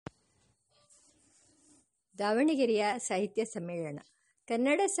ದಾವಣಗೆರೆಯ ಸಾಹಿತ್ಯ ಸಮ್ಮೇಳನ.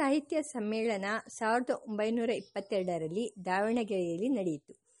 ಕನ್ನಡ ಸಾಹಿತ್ಯ ಸಮ್ಮೇಳನ 1922ರಲ್ಲಿ ದಾವಣಗೆರೆಯಲ್ಲಿ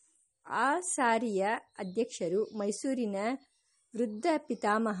ನಡೆಯಿತು. ಆ ಸಾರಿಯ ಅಧ್ಯಕ್ಷರು ಮೈಸೂರಿನ ವೃದ್ಧ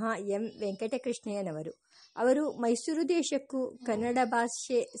ಪಿತಾಮಹ ಎಂ. ವೆಂಕಟಕೃಷ್ಣಯ್ಯನವರು. ಅವರು ಮೈಸೂರು ದೇಶಕ್ಕೂ ಕನ್ನಡ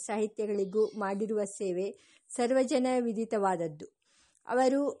ಭಾಷೆ ಸಾಹಿತ್ಯಗಳಿಗೂ ಮಾಡಿರುವ ಸೇವೆ ಸರ್ವಜನ ವಿದಿತವಾದದ್ದು.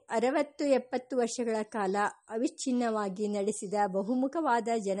 ಅವರು 60-70 ವರ್ಷಗಳ ಕಾಲ ಅವಿಚ್ಛಿನ್ನವಾಗಿ ನಡೆಸಿದ ಬಹುಮುಖವಾದ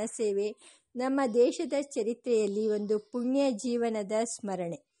ಜನಸೇವೆ ನಮ್ಮ ದೇಶದ ಚರಿತ್ರೆಯಲ್ಲಿ ಒಂದು ಪುಣ್ಯ ಜೀವನದ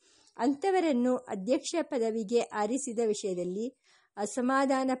ಸ್ಮರಣೆ. ಅಂಥವರನ್ನು ಅಧ್ಯಕ್ಷ ಪದವಿಗೆ ಆರಿಸಿದ ವಿಷಯದಲ್ಲಿ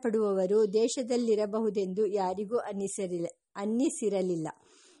ಅಸಮಾಧಾನ ಪಡುವವರು ದೇಶದಲ್ಲಿರಬಹುದೆಂದು ಯಾರಿಗೂ ಅನ್ನಿಸಿರಲಿಲ್ಲ.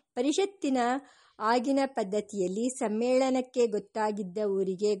 ಪರಿಷತ್ತಿನ ಆಗಿನ ಪದ್ಧತಿಯಲ್ಲಿ ಸಮ್ಮೇಳನಕ್ಕೆ ಗೊತ್ತಾಗಿದ್ದ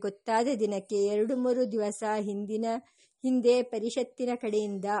ಊರಿಗೆ ಗೊತ್ತಾದ ದಿನಕ್ಕೆ 2-3 ದಿವಸ ಹಿಂದೆ ಪರಿಷತ್ತಿನ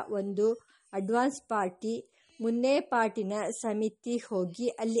ಕಡೆಯಿಂದ ಒಂದು ಅಡ್ವಾನ್ಸ್ ಪಾರ್ಟಿ, ಮುನ್ನೇ ಪಾಟಿನ ಸಮಿತಿ ಹೋಗಿ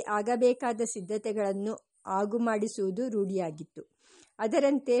ಅಲ್ಲಿ ಆಗಬೇಕಾದ ಸಿದ್ಧತೆಗಳನ್ನು ಆಗುಮಾಡಿಸುವುದು ರೂಢಿಯಾಗಿತ್ತು.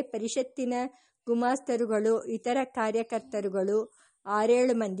 ಅದರಂತೆ ಪರಿಷತ್ತಿನ ಗುಮಾಸ್ತರುಗಳು, ಇತರ ಕಾರ್ಯಕರ್ತರುಗಳು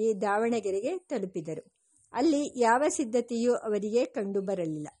 6-7 ಮಂದಿ ದಾವಣಗೆರೆಗೆ ತಲುಪಿದರು. ಅಲ್ಲಿ ಯಾವ ಸಿದ್ಧತೆಯೂ ಅವರಿಗೆ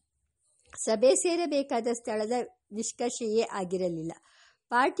ಕಂಡುಬರಲಿಲ್ಲ. ಸಭೆ ಸೇರಬೇಕಾದ ಸ್ಥಳದ ನಿಷ್ಕರ್ಷೆಯೇ ಆಗಿರಲಿಲ್ಲ.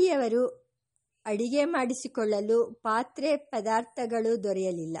 ಪಾರ್ಟಿಯವರು ಅಡಿಗೆ ಮಾಡಿಸಿಕೊಳ್ಳಲು ಪಾತ್ರೆ ಪದಾರ್ಥಗಳು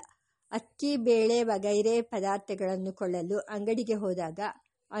ದೊರೆಯಲಿಲ್ಲ. ಅಕ್ಕಿ, ಬೇಳೆ ವಗೈರೆ ಪದಾರ್ಥಗಳನ್ನು ಕೊಳ್ಳಲು ಅಂಗಡಿಗೆ ಹೋದಾಗ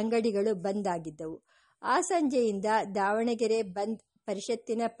ಅಂಗಡಿಗಳು ಬಂದ್ ಆಗಿದ್ದವು. ಆ ಸಂಜೆಯಿಂದ ದಾವಣಗೆರೆ ಬಂದ್.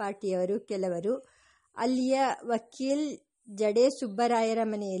 ಪರಿಷತ್ತಿನ ಪಾರ್ಟಿಯವರು ಕೆಲವರು ಅಲ್ಲಿಯ ವಕೀಲ್ ಜಡೆ ಸುಬ್ಬರಾಯರ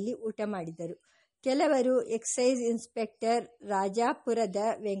ಮನೆಯಲ್ಲಿ ಊಟ ಮಾಡಿದರು. ಕೆಲವರು ಎಕ್ಸೈಸ್ ಇನ್ಸ್ಪೆಕ್ಟರ್ ರಾಜಾಪುರದ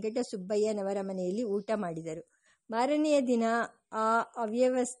ವೆಂಕಟಸುಬ್ಬಯ್ಯನವರ ಮನೆಯಲ್ಲಿ ಊಟ ಮಾಡಿದರು. ಮಾರನೆಯ ದಿನ ಆ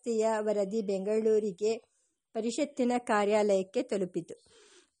ಅವ್ಯವಸ್ಥೆಯ ವರದಿ ಬೆಂಗಳೂರಿಗೆ ಪರಿಷತ್ತಿನ ಕಾರ್ಯಾಲಯಕ್ಕೆ ತಲುಪಿತು.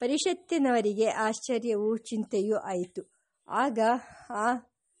 ಪರಿಷತ್ತಿನವರಿಗೆ ಆಶ್ಚರ್ಯವೂ ಚಿಂತೆಯೂ ಆಯಿತು. ಆಗ ಆ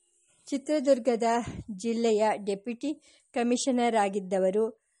ಚಿತ್ರದುರ್ಗದ ಜಿಲ್ಲೆಯ ಡೆಪ್ಯೂಟಿ ಕಮಿಷನರ್ ಆಗಿದ್ದವರು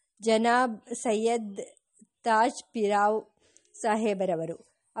ಜನಾಬ್ ಸೈಯದ್ ತಾಜ್ ಪಿರಾವ್ ಸಾಹೇಬರವರು.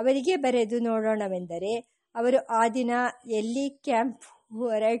 ಅವರಿಗೆ ಬರೆದು ನೋಡೋಣವೆಂದರೆ ಅವರು ಆ ದಿನ ಎಲ್ಲಿ ಕ್ಯಾಂಪ್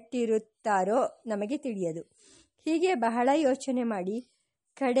ಹೊರಟಿರುತ್ತಾರೋ ನಮಗೆ ತಿಳಿಯದು. ಹೀಗೆ ಬಹಳ ಯೋಚನೆ ಮಾಡಿ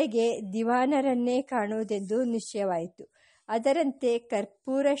ಕಡೆಗೆ ದಿವಾನರನ್ನೇ ಕಾಣುವುದೆಂದು ನಿಶ್ಚಯವಾಯಿತು. ಅದರಂತೆ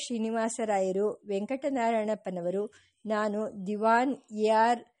ಕರ್ಪೂರ ಶ್ರೀನಿವಾಸರಾಯರು, ವೆಂಕಟನಾರಾಯಣಪ್ಪನವರು, ನಾನು ದಿವಾನ್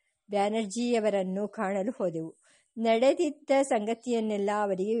ಎ.ಆರ್. ಬ್ಯಾನರ್ಜಿಯವರನ್ನು ಕಾಣಲು ಹೋದೆವು. ನಡೆದಿದ್ದ ಸಂಗತಿಯನ್ನೆಲ್ಲ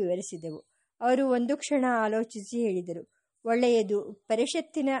ಅವರಿಗೆ ವಿವರಿಸಿದೆವು. ಅವರು ಒಂದು ಕ್ಷಣ ಆಲೋಚಿಸಿ ಹೇಳಿದರು, ಒಳ್ಳೆಯದು.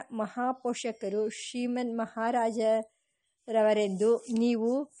 ಪರಿಷತ್ತಿನ ಮಹಾಪೋಷಕರು ಶ್ರೀಮನ್ ಮಹಾರಾಜರವರೆಂದು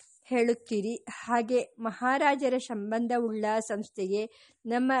ನೀವು ಹೇಳುತ್ತೀರಿ. ಹಾಗೆ ಮಹಾರಾಜರ ಸಂಬಂಧವುಳ್ಳ ಸಂಸ್ಥೆಗೆ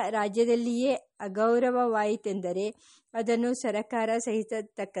ನಮ್ಮ ರಾಜ್ಯದಲ್ಲಿಯೇ ಅಗೌರವವಾಯಿತೆಂದರೆ ಅದನ್ನು ಸರಕಾರ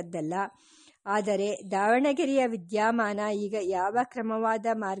ಸಹಿಸತಕ್ಕದ್ದಲ್ಲ. ಆದರೆ ದಾವಣಗೆರೆಯ ವಿದ್ಯಮಾನ ಈಗ ಯಾವ ಕ್ರಮವಾದ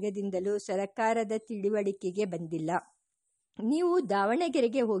ಮಾರ್ಗದಿಂದಲೂ ಸರಕಾರದ ತಿಳಿವಳಿಕೆಗೆ ಬಂದಿಲ್ಲ. ನೀವು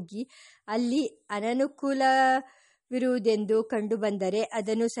ದಾವಣಗೆರೆಗೆ ಹೋಗಿ ಅಲ್ಲಿ ಅನನುಕೂಲವಿರುವುದೆಂದು ಕಂಡುಬಂದರೆ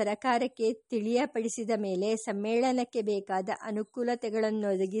ಅದನ್ನು ಸರಕಾರಕ್ಕೆ ತಿಳಿಯಪಡಿಸಿದ ಮೇಲೆ ಸಮ್ಮೇಳನಕ್ಕೆ ಬೇಕಾದ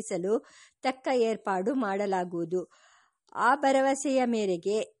ಅನುಕೂಲತೆಗಳನ್ನೊದಗಿಸಲು ತಕ್ಕ ಏರ್ಪಾಡು ಮಾಡಲಾಗುವುದು. ಆ ಭರವಸೆಯ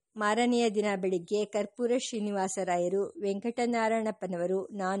ಮೇರೆಗೆ ಮಾರನೆಯ ದಿನ ಬೆಳಿಗ್ಗೆ ಕರ್ಪೂರ ಶ್ರೀನಿವಾಸರಾಯರು, ವೆಂಕಟನಾರಾಯಣಪ್ಪನವರು,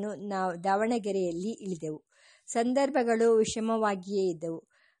 ನಾನು ದಾವಣಗೆರೆಯಲ್ಲಿ ಇಳಿದೆವು. ಸಂದರ್ಭಗಳು ವಿಷಮವಾಗಿಯೇ ಇದ್ದವು.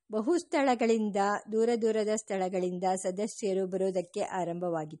 ಬಹು ಸ್ಥಳಗಳಿಂದ, ದೂರದ ಸ್ಥಳಗಳಿಂದ ಸದಸ್ಯರು ಬರುವುದಕ್ಕೆ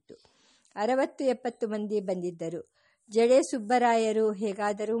ಆರಂಭವಾಗಿತ್ತು. 60-70 ಮಂದಿ ಬಂದಿದ್ದರು. ಜಡೆ ಸುಬ್ಬರಾಯರು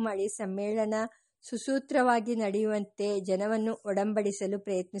ಹೇಗಾದರೂ ಮಾಡಿ ಸಮ್ಮೇಳನ ಸುಸೂತ್ರವಾಗಿ ನಡೆಯುವಂತೆ ಜನವನ್ನು ಒಡಂಬಡಿಸಲು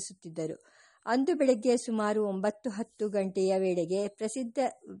ಪ್ರಯತ್ನಿಸುತ್ತಿದ್ದರು. ಅಂದು ಬೆಳಿಗ್ಗೆ ಸುಮಾರು 9-10 ಗಂಟೆಯ ವೇಳೆಗೆ ಪ್ರಸಿದ್ಧ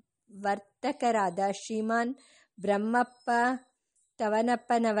ವರ್ತಕರಾದ ಶ್ರೀಮಾನ್ ಬ್ರಹ್ಮಪ್ಪ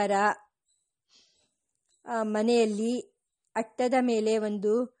ತವನಪ್ಪನವರ ಮನೆಯಲ್ಲಿ ಅಟ್ಟದ ಮೇಲೆ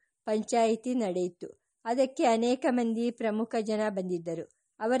ಒಂದು ಪಂಚಾಯಿತಿ ನಡೆಯಿತು. ಅದಕ್ಕೆ ಅನೇಕ ಮಂದಿ ಪ್ರಮುಖ ಜನ ಬಂದಿದ್ದರು.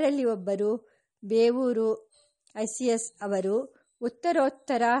 ಅವರಲ್ಲಿ ಒಬ್ಬರು ಬೇವೂರು ಐ.ಸಿ.ಎಸ್. ಅವರು.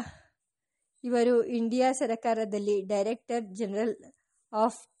 ಉತ್ತರೋತ್ತರ ಇವರು ಇಂಡಿಯಾ ಸರಕಾರದಲ್ಲಿ director general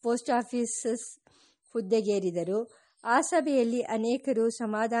of post offices ಹುದ್ದೆಗೇರಿದರು. ಆ ಸಭೆಯಲ್ಲಿ ಅನೇಕರು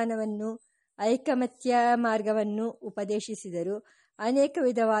ಸಮಾಧಾನವನ್ನು, ಐಕಮತ್ಯ ಮಾರ್ಗವನ್ನು ಉಪದೇಶಿಸಿದರು. ಅನೇಕ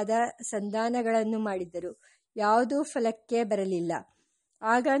ವಿಧವಾದ ಸಂಧಾನಗಳನ್ನು ಮಾಡಿದರು. ಯಾವುದೂ ಫಲಕ್ಕೆ ಬರಲಿಲ್ಲ.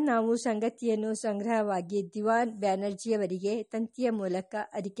 ಆಗ ನಾವು ಸಂಗತಿಯನ್ನು ಸಂಗ್ರಹವಾಗಿ ದಿವಾನ್ ಬ್ಯಾನರ್ಜಿಯವರಿಗೆ ತಂತಿಯ ಮೂಲಕ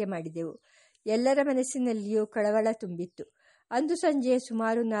ಅರಿಕೆ ಮಾಡಿದೆವು. ಎಲ್ಲರ ಮನಸ್ಸಿನಲ್ಲಿಯೂ ಕಳವಳ ತುಂಬಿತ್ತು. ಅಂದು ಸಂಜೆ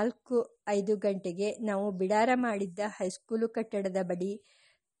ಸುಮಾರು 4-5 ಗಂಟೆಗೆ ನಾವು ಬಿಡಾರ ಮಾಡಿದ್ದ ಹೈಸ್ಕೂಲು ಕಟ್ಟಡದ ಬಳಿ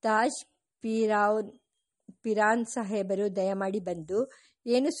ತಾಜ್ ಪಿರಾನ್ ಸಾಹೇಬರು ದಯಮಾಡಿ ಬಂದು,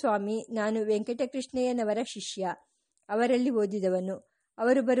 ಏನು ಸ್ವಾಮಿ, ನಾನು ವೆಂಕಟಕೃಷ್ಣಯ್ಯನವರ ಶಿಷ್ಯ, ಅವರಲ್ಲಿ ಓದಿದವನು.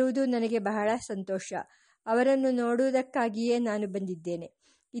 ಅವರು ಬರುವುದು ನನಗೆ ಬಹಳ ಸಂತೋಷ. ಅವರನ್ನು ನೋಡುವುದಕ್ಕಾಗಿಯೇ ನಾನು ಬಂದಿದ್ದೇನೆ.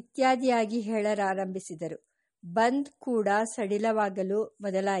 ಇತ್ಯಾದಿಯಾಗಿ ಹೇಳಲಾರಂಭಿಸಿದರು. ಬಂದ್ ಕೂಡ ಸಡಿಲವಾಗಲು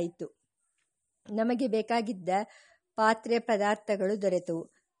ಮೊದಲಾಯಿತು. ನಮಗೆ ಬೇಕಾಗಿದ್ದ ಪಾತ್ರೆ ಪದಾರ್ಥಗಳು ದೊರೆತವು.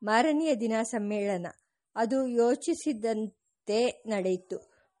 ಮಾರನೆಯ ದಿನ ಸಮ್ಮೇಳನ. ಅದು ಯೋಚಿಸಿದಂತೆ ನಡೆಯಿತು.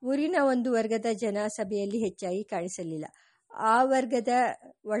 ಊರಿನ ಒಂದು ವರ್ಗದ ಜನ ಸಭೆಯಲ್ಲಿ ಹೆಚ್ಚಾಗಿ ಕಾಣಿಸಲಿಲ್ಲ. ಆ ವರ್ಗದ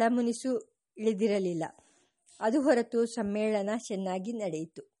ಒಳಮುನಿಸು ಇಳಿದಿರಲಿಲ್ಲ. ಅದು ಹೊರತು ಸಮ್ಮೇಳನ ಚೆನ್ನಾಗಿ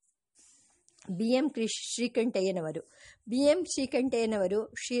ನಡೆಯಿತು. ಬಿ.ಎಂ. ಶ್ರೀಕಂಠಯ್ಯನವರು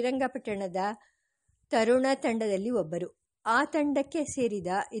ಶ್ರೀರಂಗಪಟ್ಟಣದ ತರುಣ ತಂಡದಲ್ಲಿ ಒಬ್ಬರು. ಆ ತಂಡಕ್ಕೆ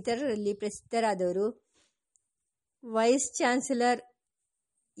ಸೇರಿದ ಇತರರಲ್ಲಿ ಪ್ರಸಿದ್ಧರಾದವರು vice chancellor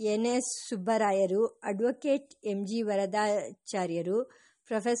ಎನ್.ಎಸ್. ಸುಬ್ಬರಾಯರು, advocate MG. ವರದಾಚಾರ್ಯರು,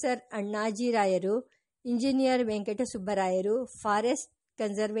 professor ಅಣ್ಣಾಜಿರಾಯರು, engineer ವೆಂಕಟಸುಬ್ಬರಾಯರು, forest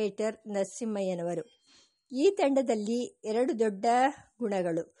conservator ನರಸಿಂಹಯ್ಯನವರು. ಈ ತಂಡದಲ್ಲಿ 2 ದೊಡ್ಡ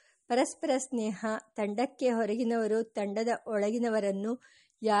ಗುಣಗಳು: ಪರಸ್ಪರ ಸ್ನೇಹ. ತಂಡಕ್ಕೆ ಹೊರಗಿನವರು ತಂಡದ ಒಳಗಿನವರನ್ನು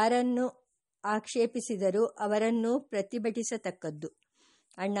ಯಾರನ್ನು ಆಕ್ಷೇಪಿಸಿದರೂ ಅವರನ್ನು ಪ್ರತಿಭಟಿಸತಕ್ಕದ್ದು.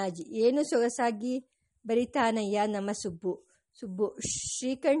 ಅಣ್ಣಾಜಿ: ಏನು ಸೊಗಸಾಗಿ ಬರಿತಾನಯ್ಯ ನಮ್ಮ ಸುಬ್ಬು.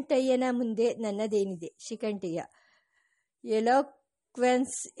 ಶ್ರೀಕಂಠಯ್ಯನ ಮುಂದೆ ನನ್ನದೇನಿದೆ. ಶ್ರೀಕಂಠಯ್ಯ: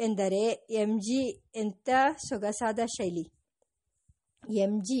 ಎಲೋಕ್ವೆನ್ಸ್ ಎಂದರೆ ಎಂ.ಜಿ. ಎಂಥ ಸೊಗಸಾದ ಶೈಲಿ.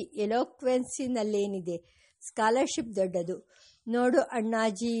 ಎಂ.ಜಿ. ಎಲೋಕ್ವೆನ್ಸಿನಲ್ಲೇನಿದೆ. ಸ್ಕಾಲರ್ಶಿಪ್ ದೊಡ್ಡದು. ನೋಡು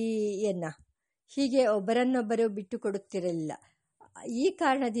ಅಣ್ಣಾಜಿಯನ್ನ. ಹೀಗೆ ಒಬ್ಬರನ್ನೊಬ್ಬರು ಬಿಟ್ಟುಕೊಡುತ್ತಿರಲಿಲ್ಲ. ಈ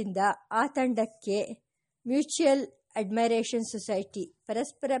ಕಾರಣದಿಂದ ಆ ತಂಡಕ್ಕೆ ಮ್ಯೂಚುಯಲ್ ಅಡ್ಮೈರೇಷನ್ ಸೊಸೈಟಿ,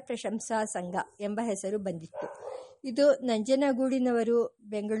 ಪರಸ್ಪರ ಪ್ರಶಂಸಾ ಸಂಘ ಎಂಬ ಹೆಸರು ಬಂದಿತ್ತು. ಇದು ನಂಜನಗೂಡಿನವರು,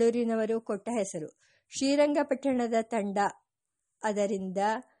 ಬೆಂಗಳೂರಿನವರು ಕೊಟ್ಟ ಹೆಸರು. ಶ್ರೀರಂಗಪಟ್ಟಣದ ತಂಡ ಅದರಿಂದ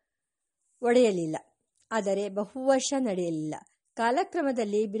ಒಡೆಯಲಿಲ್ಲ. ಆದರೆ ಬಹುವರ್ಷ ನಡೆಯಲಿಲ್ಲ.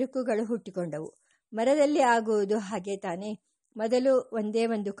 ಕಾಲಕ್ರಮದಲ್ಲಿ ಬಿರುಕುಗಳು ಹುಟ್ಟಿಕೊಂಡವು. ಮರದಲ್ಲಿ ಆಗುವುದು ಹಾಗೆ ತಾನೆ. ಮೊದಲು ಒಂದೇ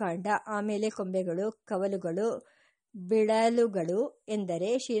ಒಂದು ಕಾಂಡ, ಆಮೇಲೆ ಕೊಂಬೆಗಳು, ಕವಲುಗಳು, ಬಿಳಲುಗಳು. ಎಂದರೆ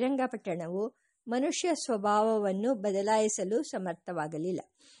ಶ್ರೀರಂಗಪಟ್ಟಣವು ಮನುಷ್ಯ ಸ್ವಭಾವವನ್ನು ಬದಲಾಯಿಸಲು ಸಮರ್ಥವಾಗಲಿಲ್ಲ.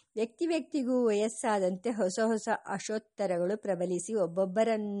 ವ್ಯಕ್ತಿಗೂ ವಯಸ್ಸಾದಂತೆ ಹೊಸ ಹೊಸ ಆಶೋತ್ತರಗಳು ಪ್ರಬಲಿಸಿ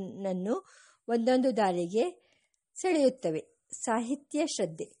ಒಬ್ಬೊಬ್ಬರನ್ನೂ ಒಂದೊಂದು ದಾರಿಗೆ ಸೆಳೆಯುತ್ತವೆ. ಸಾಹಿತ್ಯ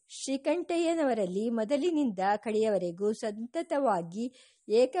ಶ್ರದ್ಧೆ. ಶ್ರೀಕಂಠಯ್ಯನವರಲ್ಲಿ ಮೊದಲಿನಿಂದ ಕಡೆಯವರೆಗೂ ಸಂತತವಾಗಿ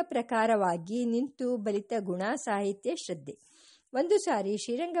ಏಕಪ್ರಕಾರವಾಗಿ ನಿಂತು ಬಲಿತ ಗುಣ ಸಾಹಿತ್ಯ ಶ್ರದ್ಧೆ. ಒಂದು ಸಾರಿ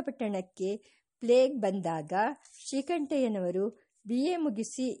ಶ್ರೀರಂಗಪಟ್ಟಣಕ್ಕೆ ಪ್ಲೇಗ್ ಬಂದಾಗ ಶ್ರೀಕಂಠಯ್ಯನವರು ಬಿ.ಎ.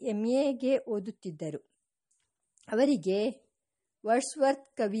 ಮುಗಿಸಿ ಎಂ.ಎ.ಗೆ ಓದುತ್ತಿದ್ದರು. ಅವರಿಗೆ ವರ್ಡ್ಸ್ವರ್ತ್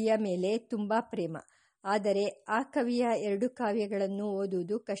ಕವಿಯ ಮೇಲೆ ತುಂಬ ಪ್ರೇಮ. ಆದರೆ ಆ ಕವಿಯ 2 ಕಾವ್ಯಗಳನ್ನು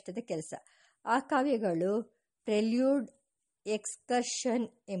ಓದುವುದು ಕಷ್ಟದ ಕೆಲಸ. ಆ ಕಾವ್ಯಗಳು ಪ್ರೆಲ್ಯೂಡ್, ಎಕ್ಸ್ಕರ್ಷನ್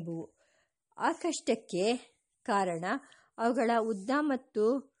ಎಂಬುವು. ಆ ಕಷ್ಟಕ್ಕೆ ಕಾರಣ ಅವುಗಳ ಉದ್ದ ಮತ್ತು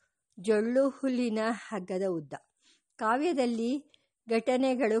ಜೊಳ್ಳು ಹುಲ್ಲಿನ ಹಗ್ಗದ ಉದ್ದ. ಕಾವ್ಯದಲ್ಲಿ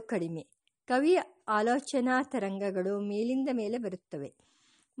ಘಟನೆಗಳು ಕಡಿಮೆ. ಕವಿಯ ಆಲೋಚನಾ ತರಂಗಗಳು ಮೇಲಿಂದ ಮೇಲೆ ಬರುತ್ತವೆ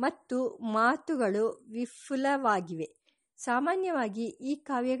ಮತ್ತು ಮಾತುಗಳು ವಿಫುಲವಾಗಿವೆ. ಸಾಮಾನ್ಯವಾಗಿ ಈ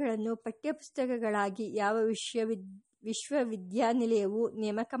ಕಾವ್ಯಗಳನ್ನು ಪಠ್ಯಪುಸ್ತಕಗಳಾಗಿ ಯಾವ ವಿಶ್ವವಿದ್ಯಾನಿಲಯವೂ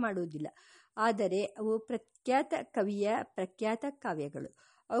ನೇಮಕ ಮಾಡುವುದಿಲ್ಲ. ಆದರೆ ಅವು ಪ್ರಖ್ಯಾತ ಕವಿಯ ಪ್ರಖ್ಯಾತ ಕಾವ್ಯಗಳು.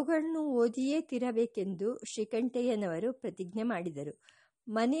 ಅವುಗಳನ್ನು ಓದಿಯೇ ತೀರಬೇಕೆಂದು ಶ್ರೀಕಂಠಯ್ಯನವರು ಪ್ರತಿಜ್ಞೆ ಮಾಡಿದರು.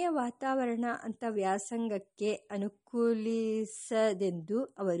 ಮನೆಯ ವಾತಾವರಣ ಅಂಥ ವ್ಯಾಸಂಗಕ್ಕೆ ಅನುಕೂಲಿಸದೆಂದು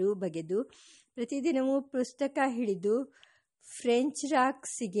ಅವರು ಬಗೆದು ಪ್ರತಿದಿನವೂ ಪುಸ್ತಕ ಹಿಡಿದು ಫ್ರೆಂಚ್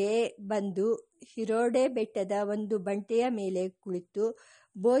ರಾಕ್ಸಿಗೆ ಬಂದು ಹಿರೋಡೆ ಬೆಟ್ಟದ ಒಂದು ಬಂಡೆಯ ಮೇಲೆ ಕುಳಿತು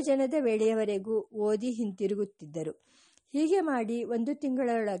ಭೋಜನದ ವೇಳೆಯವರೆಗೂ ಓದಿ ಹಿಂತಿರುಗುತ್ತಿದ್ದರು. ಹೀಗೆ ಮಾಡಿ 1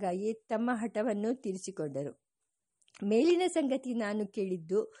 ತಿಂಗಳೊಳಗಾಗಿ ತಮ್ಮ ಹಠವನ್ನು ತೀರಿಸಿಕೊಂಡರು. ಮೇಲಿನ ಸಂಗತಿ ನಾನು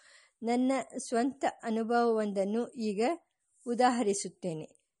ಕೇಳಿದ್ದು ನನ್ನ ಸ್ವಂತ ಅನುಭವವೊಂದನ್ನು ಈಗ ಉದಾಹರಿಸುತ್ತೇನೆ.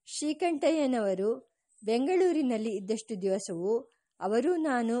 ಶ್ರೀಕಂಠಯ್ಯನವರು ಬೆಂಗಳೂರಿನಲ್ಲಿ ಇದ್ದಷ್ಟು ದಿವಸವೂ ಅವರೂ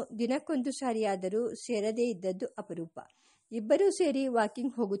ನಾನು ದಿನಕ್ಕೊಂದು ಸಾರಿಯಾದರೂ ಸೇರದೇ ಇದ್ದದ್ದು ಅಪರೂಪ. ಇಬ್ಬರೂ ಸೇರಿ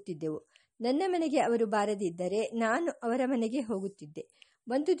ವಾಕಿಂಗ್ ಹೋಗುತ್ತಿದ್ದೆವು. ನನ್ನ ಮನೆಗೆ ಅವರು ಬಾರದಿದ್ದರೆ ನಾನು ಅವರ ಮನೆಗೆ ಹೋಗುತ್ತಿದ್ದೆ.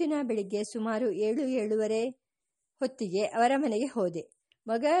 ಒಂದು ದಿನ ಬೆಳಿಗ್ಗೆ ಸುಮಾರು 7:30 ಹೊತ್ತಿಗೆ ಅವರ ಮನೆಗೆ ಹೋದೆ.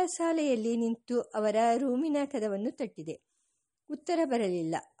 ಮೊಗಸಾಲೆಯಲ್ಲಿ ನಿಂತು ಅವರ ರೂಮಿನ ಕದವನ್ನು ತಟ್ಟಿದೆ. ಉತ್ತರ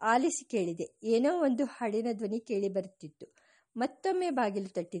ಬರಲಿಲ್ಲ. ಆಲಿಸಿ ಕೇಳಿದೆ. ಏನೋ ಒಂದು ಹಾಡಿನ ಧ್ವನಿ ಕೇಳಿ ಬರುತ್ತಿತ್ತು. ಮತ್ತೊಮ್ಮೆ ಬಾಗಿಲು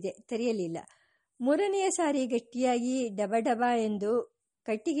ತಟ್ಟಿದೆ. ತೆರೆಯಲಿಲ್ಲ. 3ನೆಯ ಸಾರಿ ಗಟ್ಟಿಯಾಗಿ ಡಬಡಬ ಎಂದು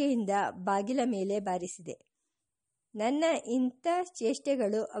ಕಟ್ಟಿಗೆಯಿಂದ ಬಾಗಿಲ ಮೇಲೆ ಬಾರಿಸಿದೆ. ನನ್ನ ಇಂಥ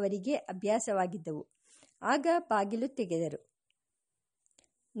ಚೇಷ್ಟೆಗಳು ಅವರಿಗೆ ಅಭ್ಯಾಸವಾಗಿದ್ದವು. ಆಗ ಬಾಗಿಲು ತೆಗೆದರು.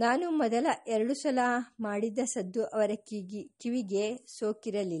 ನಾನು ಮೊದಲ 2 ಸಲ ಮಾಡಿದ್ದ ಸದ್ದು ಅವರ ಕಿವಿಗೆ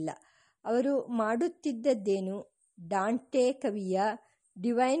ಸೋಕಿರಲಿಲ್ಲ. ಅವರು ಮಾಡುತ್ತಿದ್ದದ್ದೇನು? ಡಾಂಟೆ ಕವಿಯ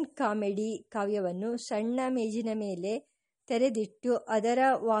ಡಿವೈನ್ ಕಾಮಿಡಿ ಕಾವ್ಯವನ್ನು ಸಣ್ಣ ಮೇಜಿನ ಮೇಲೆ ತೆರೆದಿಟ್ಟು ಅದರ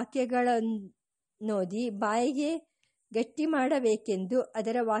ವಾಕ್ಯಗಳನ್ನೋದಿ ಬಾಯಿಗೆ ಗಟ್ಟಿ ಮಾಡಬೇಕೆಂದು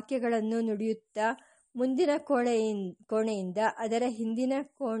ಅದರ ವಾಕ್ಯಗಳನ್ನು ನುಡಿಯುತ್ತಾ ಮುಂದಿನ ಕೋಣೆಯಿಂದ ಅದರ ಹಿಂದಿನ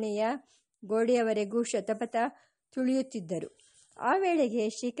ಕೋಣೆಯ ಗೋಡೆಯವರೆಗೂ ಶತಪಥ ತುಳಿಯುತ್ತಿದ್ದರು. ಆ ವೇಳೆಗೆ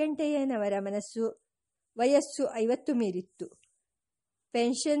ಶ್ರೀಕಂಠಯ್ಯನವರ ವಯಸ್ಸು 50 ಮೀರಿತ್ತು.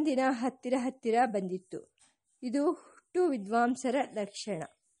 ಪೆನ್ಷನ್ ದಿನ ಹತ್ತಿರ ಬಂದಿತ್ತು. ಇದು ಹುಟ್ಟು ವಿದ್ವಾಂಸರ ಲಕ್ಷಣ.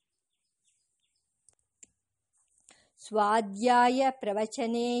 ಸ್ವಾಧ್ಯಾಯ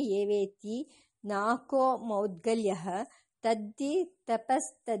ಪ್ರವಚನೆ ಏವೇತಿ ನಾಕೋ ಮೌದ್ಗಲ್ಯಃ ತದ್ದಿ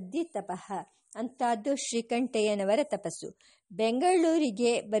ತಪಃ ಅಂತಾದ್ದು ಶ್ರೀಕಂಠಯ್ಯನವರ ತಪಸ್ಸು.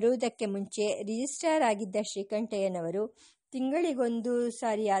 ಬೆಂಗಳೂರಿಗೆ ಬರುವುದಕ್ಕೆ ಮುಂಚೆ ರಿಜಿಸ್ಟ್ರಾರ್ ಆಗಿದ್ದ ಶ್ರೀಕಂಠಯ್ಯನವರು ತಿಂಗಳಿಗೊಂದು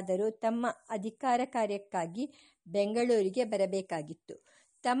ಸಾರಿಯಾದರೂ ತಮ್ಮ ಅಧಿಕಾರ ಕಾರ್ಯಕ್ಕಾಗಿ ಬೆಂಗಳೂರಿಗೆ ಬರಬೇಕಾಗಿತ್ತು.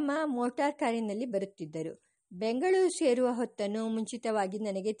 ತಮ್ಮ ಮೋಟಾರ್ ಕಾರಿನಲ್ಲಿ ಬರುತ್ತಿದ್ದರು. ಬೆಂಗಳೂರು ಸೇರುವ ಹೊತ್ತನ್ನು ಮುಂಚಿತವಾಗಿ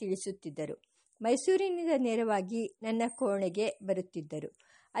ನನಗೆ ತಿಳಿಸುತ್ತಿದ್ದರು. ಮೈಸೂರಿನಿಂದ ನೇರವಾಗಿ ನನ್ನ ಕೋಣೆಗೆ ಬರುತ್ತಿದ್ದರು.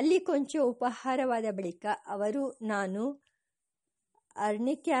 ಅಲ್ಲಿ ಕೊಂಚ ಉಪಹಾರವಾದ ಬಳಿಕ ಅವರು ನಾನು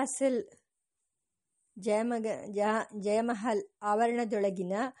ಅರ್ನಿಕ್ಯಾಸಲ್ ಜಯಮಹಲ್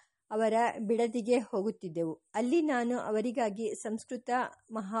ಆವರಣದೊಳಗಿನ ಅವರ ಬಿಡದಿಗೆ ಹೋಗುತ್ತಿದ್ದೆವು. ಅಲ್ಲಿ ನಾನು ಅವರಿಗಾಗಿ ಸಂಸ್ಕೃತ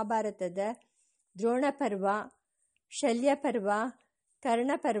ಮಹಾಭಾರತದ ದ್ರೋಣಪರ್ವ, ಶಲ್ಯಪರ್ವ,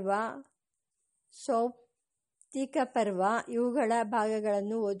 ಕರ್ಣಪರ್ವ, ಸೌಪ್ತಿಕ ಪರ್ವ ಇವುಗಳ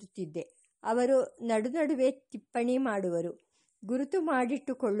ಭಾಗಗಳನ್ನು ಓದುತ್ತಿದ್ದೆ. ಅವರು ನಡುವೆ ಟಿಪ್ಪಣಿ ಮಾಡುವರು, ಗುರುತು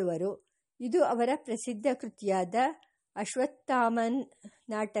ಮಾಡಿಟ್ಟುಕೊಳ್ಳುವರು. ಇದು ಅವರ ಪ್ರಸಿದ್ಧ ಕೃತಿಯಾದ ಅಶ್ವತ್ಥಾಮನ್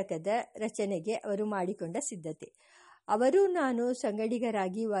ನಾಟಕದ ರಚನೆಗೆ ಅವರು ಮಾಡಿಕೊಂಡ ಸಿದ್ಧತೆ. ಅವರೂ ನಾನು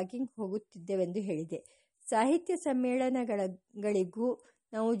ಸಂಗಡಿಗರಾಗಿ ವಾಕಿಂಗ್ ಹೋಗುತ್ತಿದ್ದೆವೆಂದು ಹೇಳಿದೆ. ಸಾಹಿತ್ಯ ಸಮ್ಮೇಳನಗಳಿಗೂ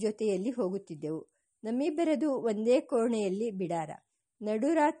ನಾವು ಜೊತೆಯಲ್ಲಿ ಹೋಗುತ್ತಿದ್ದೆವು. ನಮ್ಮಿಬ್ಬರದು ಒಂದೇ ಕೋಣೆಯಲ್ಲಿ ಬಿಡಾರ.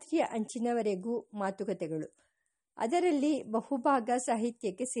 ನಡುರಾತ್ರಿಯ ಅಂಚಿನವರೆಗೂ ಮಾತುಕತೆಗಳು. ಅದರಲ್ಲಿ ಬಹುಭಾಗ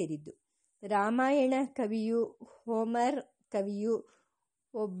ಸಾಹಿತ್ಯಕ್ಕೆ ಸೇರಿದ್ದು. ರಾಮಾಯಣ ಕವಿಯೂ ಹೋಮರ್ ಕವಿಯೂ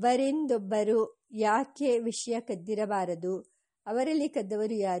ಒಬ್ಬರಿಂದೊಬ್ಬರು ಯಾಕೆ ವಿಷಯ ಕದ್ದಿರಬಾರದು? ಅವರಲ್ಲಿ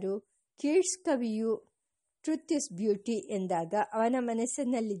ಕದ್ದವರು ಯಾರು? ಕೀಟ್ಸ್ ಕವಿಯು ಟ್ರುತ್ ಇಸ್ ಬ್ಯೂಟಿ ಎಂದಾಗ ಅವನ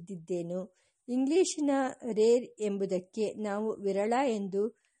ಮನಸ್ಸಿನಲ್ಲಿದ್ದೇನು? ಇಂಗ್ಲಿಶಿನ ರೇರ್ ಎಂಬುದಕ್ಕೆ ನಾವು ವಿರಳ ಎಂದು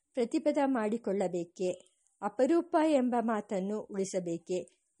ಪ್ರತಿಪದ ಮಾಡಿಕೊಳ್ಳಬೇಕೆ? ಅಪರೂಪ ಎಂಬ ಮಾತನ್ನು ಉಳಿಸಬೇಕೆ?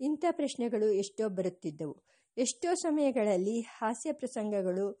 ಇಂಥ ಪ್ರಶ್ನೆಗಳು ಎಷ್ಟೋ ಬರುತ್ತಿದ್ದವು. ಎಷ್ಟೋ ಸಮಯಗಳಲ್ಲಿ ಹಾಸ್ಯ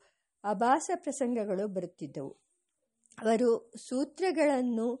ಪ್ರಸಂಗಗಳು, ಅಭಾಸ ಪ್ರಸಂಗಗಳು ಬರುತ್ತಿದ್ದವು. ಅವರು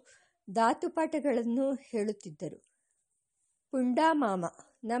ಸೂತ್ರಗಳನ್ನು, ಧಾತುಪಾಠಗಳನ್ನು ಹೇಳುತ್ತಿದ್ದರು. ಪುಂಡಾಮಾಮ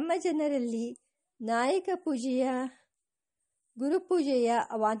ನಮ್ಮ ಜನರಲ್ಲಿ ನಾಯಕ ಪೂಜೆಯ, ಗುರುಪೂಜೆಯ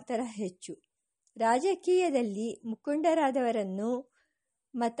ಅವಾಂತರ ಹೆಚ್ಚು. ರಾಜಕೀಯದಲ್ಲಿ ಮುಖಂಡರಾದವರನ್ನು,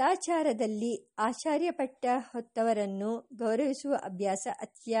 ಮತಾಚಾರದಲ್ಲಿ ಆಚಾರ್ಯ ಪಟ್ಟ ಹೊತ್ತವರನ್ನು ಗೌರವಿಸುವ ಅಭ್ಯಾಸ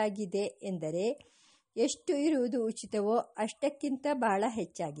ಅತಿಯಾಗಿದೆ ಎಂದರೆ ಎಷ್ಟು ಇರುವುದು ಉಚಿತವೋ ಅಷ್ಟಕ್ಕಿಂತ ಬಹಳ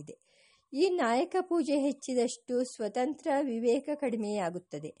ಹೆಚ್ಚಾಗಿದೆ. ಈ ನಾಯಕ ಪೂಜೆ ಹೆಚ್ಚಿದಷ್ಟು ಸ್ವತಂತ್ರ ವಿವೇಕ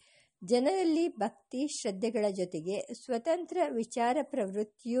ಕಡಿಮೆಯಾಗುತ್ತದೆ. ಜನರಲ್ಲಿ ಭಕ್ತಿ ಶ್ರದ್ಧೆಗಳ ಜೊತೆಗೆ ಸ್ವತಂತ್ರ ವಿಚಾರ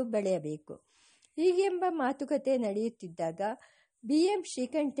ಪ್ರವೃತ್ತಿಯೂ ಬೆಳೆಯಬೇಕು. ಹೀಗೆಂಬ ಮಾತುಕತೆ ನಡೆಯುತ್ತಿದ್ದಾಗ BM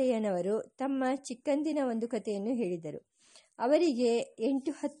ಶ್ರೀಕಂಠಯ್ಯನವರು ತಮ್ಮ ಚಿಕ್ಕಂದಿನ ಒಂದು ಕಥೆಯನ್ನು ಹೇಳಿದರು. ಅವರಿಗೆ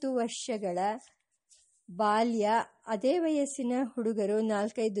 8-10 ವರ್ಷಗಳ ಬಾಲ್ಯ. ಅದೇ ವಯಸ್ಸಿನ ಹುಡುಗರು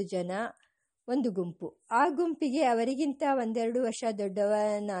 4-5 ಜನ ಒಂದು ಗುಂಪು. ಆ ಗುಂಪಿಗೆ ಅವರಿಗಿಂತ 1-2 ವರ್ಷ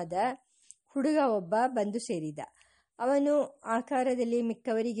ದೊಡ್ಡವನಾದ ಹುಡುಗ ಒಬ್ಬ ಬಂದು ಸೇರಿದ. ಅವನು ಆಕಾರದಲ್ಲಿ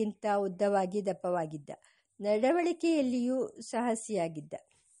ಮಿಕ್ಕವರಿಗಿಂತ ಉದ್ದವಾಗಿ ದಪ್ಪವಾಗಿದ್ದ. ನಡವಳಿಕೆಯಲ್ಲಿಯೂ ಸಾಹಸಿಯಾಗಿದ್ದ.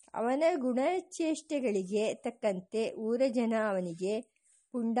 ಅವನ ಗುಣಚೇಷ್ಟೆಗಳಿಗೆ ತಕ್ಕಂತೆ ಊರ ಜನ ಅವನಿಗೆ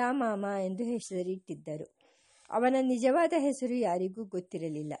ಪುಂಡಾಮಾಮ ಎಂದು ಹೆಸರಿಟ್ಟಿದ್ದರು. ಅವನ ನಿಜವಾದ ಹೆಸರು ಯಾರಿಗೂ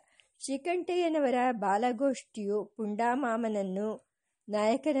ಗೊತ್ತಿರಲಿಲ್ಲ. ಶ್ರೀಕಂಠಯ್ಯನವರ ಬಾಲಗೋಷ್ಠಿಯು ಪುಂಡಾಮಾಮನನ್ನು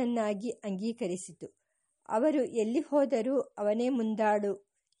ನಾಯಕನನ್ನಾಗಿ ಅಂಗೀಕರಿಸಿತು. ಅವರು ಎಲ್ಲಿ ಹೋದರೂ ಅವನೇ ಮುಂದಾಳು,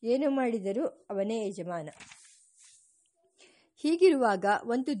 ಏನು ಮಾಡಿದರೂ ಅವನೇ ಯಜಮಾನ. ಹೀಗಿರುವಾಗ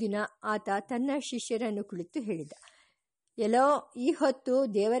ಒಂದು ದಿನ ಆತ ತನ್ನ ಶಿಷ್ಯರನ್ನು ಕುಳಿತು ಹೇಳಿದ, ಎಲ್ಲೋ ಈ ಹೊತ್ತು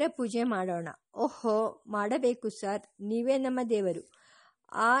ದೇವರ ಪೂಜೆ ಮಾಡೋಣ. ಓಹೋ, ಮಾಡಬೇಕು ಸರ್, ನೀವೇ ನಮ್ಮ ದೇವರು.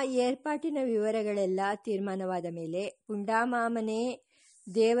 ಆ ಏರ್ಪಾಟಿನ ವಿವರಗಳೆಲ್ಲ ತೀರ್ಮಾನವಾದ ಮೇಲೆ ಪುಂಡಾಮಾಮನೇ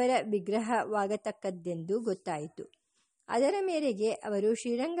ದೇವರ ವಿಗ್ರಹವಾಗತಕ್ಕದ್ದೆಂದು ಗೊತ್ತಾಯಿತು. ಅದರ ಮೇರೆಗೆ ಅವರು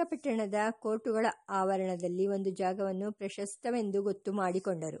ಶ್ರೀರಂಗಪಟ್ಟಣದ ಕೋರ್ಟುಗಳ ಆವರಣದಲ್ಲಿ ಒಂದು ಜಾಗವನ್ನು ಪ್ರಶಸ್ತವೆಂದು ಗೊತ್ತು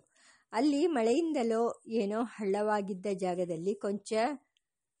ಮಾಡಿಕೊಂಡರು. ಅಲ್ಲಿ ಮಳೆಯಿಂದಲೋ ಏನೋ ಹಳ್ಳವಾಗಿದ್ದ ಜಾಗದಲ್ಲಿ ಕೊಂಚ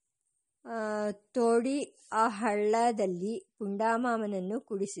ತೋಡಿ ಆ ಹಳ್ಳದಲ್ಲಿ ಪುಂಡಾಮಾಮನನ್ನು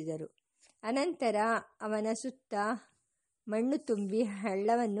ಕೂಡಿಸಿದರು. ಅನಂತರ ಅವನ ಸುತ್ತ ಮಣ್ಣು ತುಂಬಿ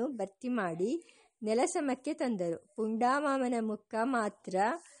ಹಳ್ಳವನ್ನು ಭರ್ತಿ ಮಾಡಿ ನೆಲಸಮಕ್ಕೆ ತಂದರು. ಪುಂಡಾಮಾಮನ ಮುಖ ಮಾತ್ರ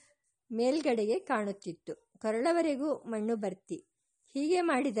ಮೇಲ್ಗಡೆಗೆ ಕಾಣುತ್ತಿತ್ತು, ಕೊರಳವರೆಗೂ ಮಣ್ಣು ಭರ್ತಿ. ಹೀಗೆ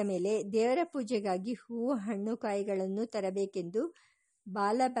ಮಾಡಿದ ಮೇಲೆ ದೇವರ ಪೂಜೆಗಾಗಿ ಹೂವು, ಹಣ್ಣು, ಕಾಯಿಗಳನ್ನು ತರಬೇಕೆಂದು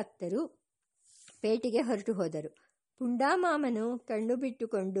ಬಾಲಭಕ್ತರು ಪೇಟೆಗೆ ಹೊರಟು ಹೋದರು. ಪುಂಡಾಮಾಮನು ಕಣ್ಣು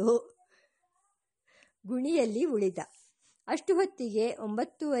ಬಿಟ್ಟುಕೊಂಡು ಗುಣಿಯಲ್ಲಿ ಉಳಿದ. ಅಷ್ಟು ಹೊತ್ತಿಗೆ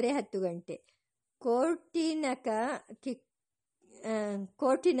 9:30-10 ಗಂಟೆ.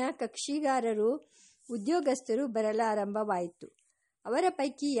 ಕೋರ್ಟಿನ ಕಕ್ಷಿಗಾರರು ಉದ್ಯೋಗಸ್ಥರು ಬರಲಾರಂಭವಾಯಿತು. ಅವರ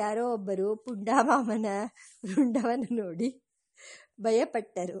ಪೈಕಿ ಯಾರೋ ಒಬ್ಬರು ಪುಂಡಮಾಮನ ರುಂಡವನ್ನು ನೋಡಿ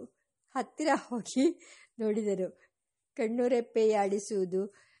ಭಯಪಟ್ಟರು. ಹತ್ತಿರ ಹೋಗಿ ನೋಡಿದರು. ಕಣ್ಣುರೆಪ್ಪೆಯಾಡಿಸುವುದು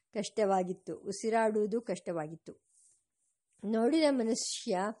ಕಷ್ಟವಾಗಿತ್ತು, ಉಸಿರಾಡುವುದು ಕಷ್ಟವಾಗಿತ್ತು. ನೋಡಿದ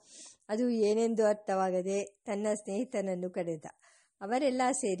ಮನುಷ್ಯ ಅದು ಏನೆಂದು ಅರ್ಥವಾಗದೆ ತನ್ನ ಸ್ನೇಹಿತನನ್ನು ಕರೆದ. ಅವರೆಲ್ಲ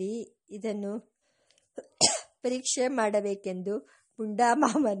ಸೇರಿ ಇದನ್ನು ಪರೀಕ್ಷೆ ಮಾಡಬೇಕೆಂದು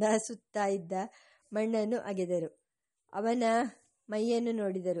ಪುಂಡಮಾಮನ ಸುತ್ತ ಇದ್ದ ಮಣ್ಣನ್ನು ಅಗೆದರು. ಅವನ ಮೈಯನ್ನು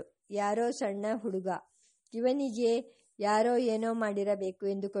ನೋಡಿದರು. ಯಾರೋ ಸಣ್ಣ ಹುಡುಗ. ಇವನಿಗೆ ಯಾರೋ ಏನೋ ಮಾಡಿರಬೇಕು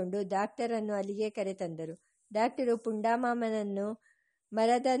ಎಂದುಕೊಂಡು ಡಾಕ್ಟರನ್ನು ಅಲ್ಲಿಗೆ ಕರೆತಂದರು. ಡಾಕ್ಟರು ಪುಂಡಮಾಮನನ್ನು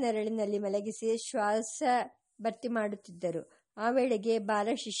ಮರದ ನೆರಳಿನಲ್ಲಿ ಮಲಗಿಸಿ ಶ್ವಾಸ ಭರ್ತಿ ಮಾಡುತ್ತಿದ್ದರು. ಆ ವೇಳೆಗೆ ಬಾಲ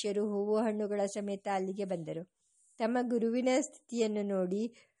ಶಿಷ್ಯರು ಹೂವು ಹಣ್ಣುಗಳ ಸಮೇತ ಅಲ್ಲಿಗೆ ಬಂದರು. ತಮ್ಮ ಗುರುವಿನ ಸ್ಥಿತಿಯನ್ನು ನೋಡಿ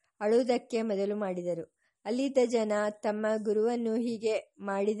ಅಳುವುದಕ್ಕೆ ಮೊದಲು ಮಾಡಿದರು. ಅಲ್ಲಿದ್ದ ಜನ ತಮ್ಮ ಗುರುವನ್ನು ಹೀಗೆ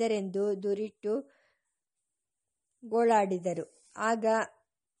ಮಾಡಿದರೆಂದು ದೂರಿಟ್ಟು ಗೋಳಾಡಿದರು. ಆಗ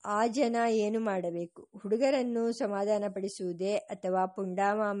ಆ ಜನ ಏನು ಮಾಡಬೇಕು? ಹುಡುಗರನ್ನು ಸಮಾಧಾನಪಡಿಸುವುದೇ ಅಥವಾ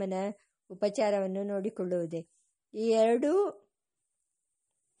ಪುಂಡಮಾಮನ ಉಪಚಾರವನ್ನು ನೋಡಿಕೊಳ್ಳುವುದೇ? ಈ ಎರಡೂ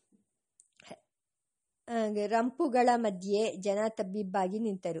ರಂಪುಗಳ ಮಧ್ಯೆ ಜನ ತಬ್ಬಿಬ್ಬಾಗಿ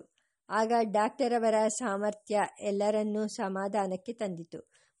ನಿಂತರು. ಆಗ ಡಾಕ್ಟರ್ ಅವರ ಸಾಮರ್ಥ್ಯ ಎಲ್ಲರನ್ನೂ ಸಮಾಧಾನಕ್ಕೆ ತಂದಿತು.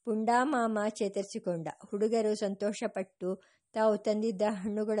 ಪುಂಡಮಾಮ ಚೇತರಿಸಿಕೊಂಡ. ಹುಡುಗರು ಸಂತೋಷಪಟ್ಟು ತಾವು ತಂದಿದ್ದ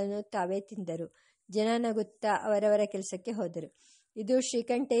ಹಣ್ಣುಗಳನ್ನು ತಾವೇ ತಿಂದರು. ಜನ ನಗುತ್ತಾ ಅವರವರ ಕೆಲಸಕ್ಕೆ ಹೋದರು. ಇದು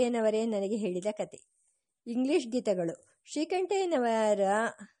ಶ್ರೀಕಂಠಯ್ಯನವರೇ ನನಗೆ ಹೇಳಿದ ಕತೆ. ಇಂಗ್ಲಿಷ್ ಗೀತಗಳು. ಶ್ರೀಕಂಠಯ್ಯನವರ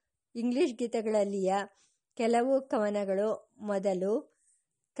ಇಂಗ್ಲಿಷ್ ಗೀತಗಳಲ್ಲಿಯ ಕೆಲವು ಕವನಗಳು ಮೊದಲು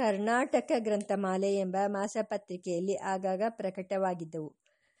ಕರ್ನಾಟಕ ಗ್ರಂಥಮಾಲೆ ಎಂಬ ಮಾಸಪತ್ರಿಕೆಯಲ್ಲಿ ಆಗಾಗ ಪ್ರಕಟವಾಗಿದ್ದವು.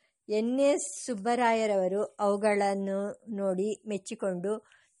 ಎನ್.ಎಸ್. ಸುಬ್ಬರಾಯರವರು ಅವುಗಳನ್ನು ನೋಡಿ ಮೆಚ್ಚಿಕೊಂಡು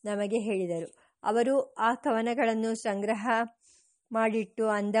ನಮಗೆ ಹೇಳಿದರು. ಅವರು ಆ ಕವನಗಳನ್ನು ಸಂಗ್ರಹ ಮಾಡಿಟ್ಟು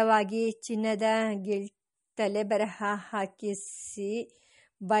ಅಂದವಾಗಿ ಚಿನ್ನದ ತಲೆಬರಹ ಹಾಕಿಸಿ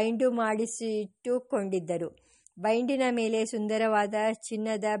ಬೈಂಡು ಮಾಡಿಸಿಟ್ಟುಕೊಂಡಿದ್ದರು. ಬೈಂಡಿನ ಮೇಲೆ ಸುಂದರವಾದ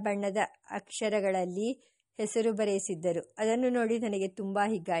ಚಿನ್ನದ ಬಣ್ಣದ ಅಕ್ಷರಗಳಲ್ಲಿ ಹೆಸರು ಬರೆಯಿಸಿದ್ದರು. ಅದನ್ನು ನೋಡಿ ನನಗೆ ತುಂಬ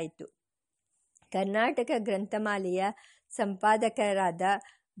ಹಿಗ್ಗಾಯಿತು. ಕರ್ನಾಟಕ ಗ್ರಂಥಮಾಲೆಯ ಸಂಪಾದಕರಾದ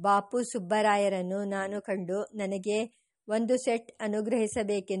ಬಾಪು ಸುಬ್ಬರಾಯರನ್ನು ನಾನು ಕಂಡು ನನಗೆ ಒಂದು ಸೆಟ್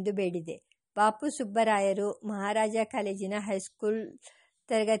ಅನುಗ್ರಹಿಸಬೇಕೆಂದು ಬೇಡಿದೆ. ಬಾಪು ಸುಬ್ಬರಾಯರು ಮಹಾರಾಜ ಕಾಲೇಜಿನ ಹೈಸ್ಕೂಲ್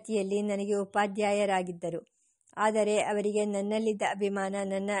ತರಗತಿಯಲ್ಲಿ ನನಗೆ ಉಪಾಧ್ಯಾಯರಾಗಿದ್ದರು. ಆದರೆ ಅವರಿಗೆ ನನ್ನಲ್ಲಿದ್ದ ಅಭಿಮಾನ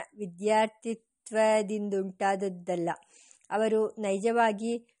ನನ್ನ ವಿದ್ಯಾರ್ಥಿತ್ವದಿಂದುಂಟಾದದ್ದಲ್ಲ. ಅವರು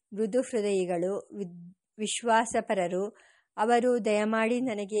ನೈಜವಾಗಿ ಮೃದು ಹೃದಯಿಗಳು, ವಿಶ್ವಾಸಪರರು. ಅವರು ದಯಮಾಡಿ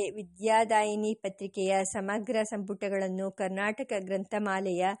ನನಗೆ ವಿದ್ಯಾದಾಯಿನಿ ಪತ್ರಿಕೆಯ ಸಮಗ್ರ ಸಂಪುಟಗಳನ್ನು, ಕರ್ನಾಟಕ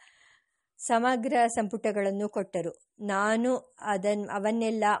ಗ್ರಂಥಮಾಲೆಯ ಸಮಗ್ರ ಸಂಪುಟಗಳನ್ನು ಕೊಟ್ಟರು. ನಾನು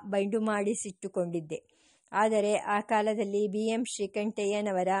ಅವನ್ನೆಲ್ಲ ಬೈಂಡು ಮಾಡಿಸಿಟ್ಟುಕೊಂಡಿದ್ದೆ. ಆದರೆ ಆ ಕಾಲದಲ್ಲಿ ಬಿ.ಎಂ.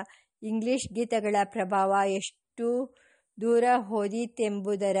 ಶ್ರೀಕಂಠಯ್ಯನವರ ಇಂಗ್ಲಿಷ್ ಗೀತಗಳ ಪ್ರಭಾವ ಎಷ್ಟು ದೂರ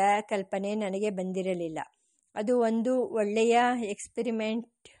ಹೋದೀತೆಂಬುದರ ಕಲ್ಪನೆ ನನಗೆ ಬಂದಿರಲಿಲ್ಲ. ಅದು ಒಂದು ಒಳ್ಳೆಯ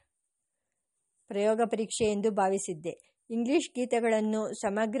ಪ್ರಯೋಗ ಪರೀಕ್ಷೆ ಎಂದು ಭಾವಿಸಿದ್ದೆ. ಇಂಗ್ಲಿಷ್ ಗೀತಗಳನ್ನು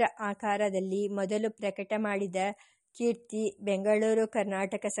ಸಮಗ್ರ ಆಕಾರದಲ್ಲಿ ಮೊದಲು ಪ್ರಕಟ ಮಾಡಿದ ಕೀರ್ತಿ ಬೆಂಗಳೂರು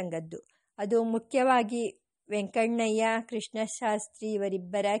ಕರ್ನಾಟಕ ಸಂಘದ್ದು. ಅದು ಮುಖ್ಯವಾಗಿ ವೆಂಕಣ್ಣಯ್ಯ, ಕೃಷ್ಣಶಾಸ್ತ್ರಿ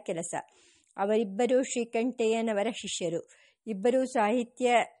ಇವರಿಬ್ಬರ ಕೆಲಸ. ಅವರಿಬ್ಬರು ಶ್ರೀಕಂಠಯ್ಯನವರ ಶಿಷ್ಯರು. ಇಬ್ಬರೂ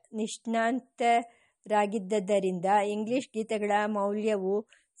ಸಾಹಿತ್ಯ ನಿಷ್ಣಾತರಾಗಿದ್ದರಿಂದ ಇಂಗ್ಲಿಷ್ ಗೀತಗಳ ಮೌಲ್ಯವು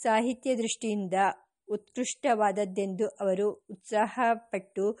ಸಾಹಿತ್ಯ ದೃಷ್ಟಿಯಿಂದ ಉತ್ಕೃಷ್ಟವಾದದ್ದೆಂದು ಅವರು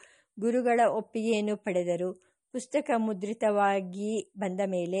ಉತ್ಸಾಹಪಟ್ಟು ಗುರುಗಳ ಒಪ್ಪಿಗೆಯನ್ನು ಪಡೆದರು. ಪುಸ್ತಕ ಮುದ್ರಿತವಾಗಿ ಬಂದ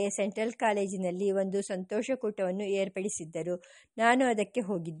ಮೇಲೆ ಸೆಂಟ್ರಲ್ ಕಾಲೇಜಿನಲ್ಲಿ ಒಂದು ಸಂತೋಷಕೂಟವನ್ನು ಏರ್ಪಡಿಸಿದ್ದರು. ನಾನು ಅದಕ್ಕೆ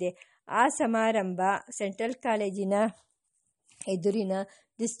ಹೋಗಿದ್ದೆ. ಆ ಸಮಾರಂಭ ಸೆಂಟ್ರಲ್ ಕಾಲೇಜಿನ ಎದುರಿನ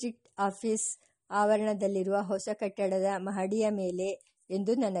ಡಿಸ್ಟ್ರಿಕ್ಟ್ ಆಫೀಸ್ ಆವರಣದಲ್ಲಿರುವ ಹೊಸ ಕಟ್ಟಡದ ಮಹಡಿಯ ಮೇಲೆ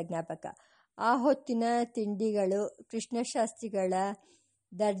ಎಂದು ನನ್ನ ಜ್ಞಾಪಕ. ಆ ಹೊತ್ತಿನ ತಿಂಡಿಗಳು ಕೃಷ್ಣಶಾಸ್ತ್ರಿಗಳ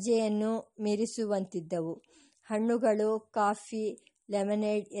ದರ್ಜೆಯನ್ನು ಮೀರಿಸುವಂತಿದ್ದವು. ಹಣ್ಣುಗಳು, ಕಾಫಿ,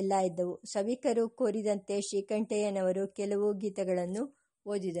 ಲೆಮನೇಡ್ ಎಲ್ಲ ಇದ್ದವು. ಸಭಿಕರು ಕೋರಿದಂತೆ ಶ್ರೀಕಂಠಯ್ಯನವರು ಕೆಲವು ಗೀತಗಳನ್ನು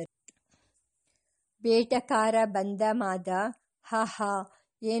ಓದಿದರು. ಬೇಟಕಾರ ಬಂದ ಮಾದ, ಹಾ ಹಾ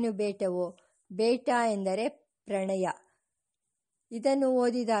ಏನು ಬೇಟವೋ, ಬೇಟ ಎಂದರೆ ಪ್ರಣಯ. ಇದನ್ನು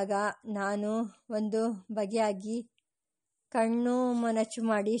ಓದಿದಾಗ ನಾನು ಒಂದು ಬಗೆಯಾಗಿ ಕಣ್ಣು ಮೊನಚು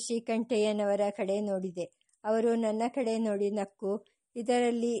ಮಾಡಿ ಶ್ರೀಕಂಠಯ್ಯನವರ ಕಡೆ ನೋಡಿದೆ. ಅವರು ನನ್ನ ಕಡೆ ನೋಡಿ ನಕ್ಕು,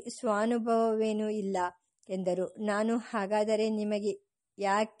 ಇದರಲ್ಲಿ ಸ್ವಾನುಭವವೇನೂ ಇಲ್ಲ ಎಂದರು. ನಾನು ಹಾಗಾದರೆ ನಿಮಗೆ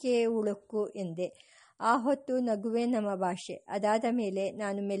ಯಾಕೆ ಉಳುಕು ಎಂದೆ. ಆ ಹೊತ್ತು ನಗುವೇ ನಮ್ಮ ಭಾಷೆ. ಅದಾದ ಮೇಲೆ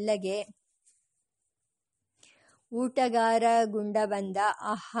ನಾನು ಮೆಲ್ಲಗೆ ಊಟಗಾರ ಗುಂಡ ಬಂದ,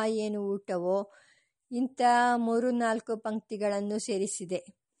 ಆಹಾ ಏನು ಊಟವೋ, ಇಂಥ 3-4 ಪಂಕ್ತಿಗಳನ್ನು ಸೇರಿಸಿದೆ.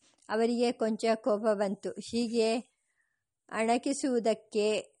 ಅವರಿಗೆ ಕೊಂಚ ಕೋಪ ಬಂತು. ಹೀಗೆ ಅಣಕಿಸುವುದಕ್ಕೆ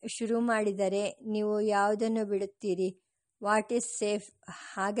ಶುರು ಮಾಡಿದರೆ ನೀವು ಯಾವುದನ್ನು ಬಿಡುತ್ತೀರಿ? What is safe?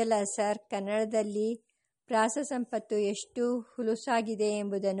 ಹಾಗಲ್ಲ ಸರ್, ಕನ್ನಡದಲ್ಲಿ ಪ್ರಾಸ ಸಂಪತ್ತು ಎಷ್ಟು ಹುಲುಸಾಗಿದೆ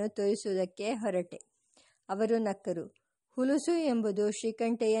ಎಂಬುದನ್ನು ತೋರಿಸುವುದಕ್ಕೆ ಹೊರಟೆ. ಅವರು ನಕ್ಕರು. ಹುಲುಸು ಎಂಬುದು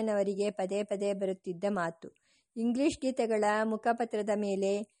ಶ್ರೀಕಂಠಯ್ಯನವರಿಗೆ ಪದೇ ಪದೇ ಬರುತ್ತಿದ್ದ ಮಾತು. ಇಂಗ್ಲಿಷ್ ಗೀತೆಗಳ ಮುಖಪತ್ರದ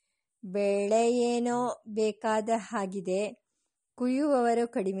ಮೇಲೆ ಬೆಳೆಯೇನೋ ಬೇಕಾದ ಹಾಗಿದೆ, ಕುಯ್ಯುವವರು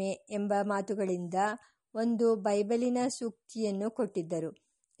ಕಡಿಮೆ ಎಂಬ ಮಾತುಗಳಿಂದ ಒಂದು ಬೈಬಲಿನ ಸೂಕ್ತಿಯನ್ನು ಕೊಟ್ಟಿದ್ದರು.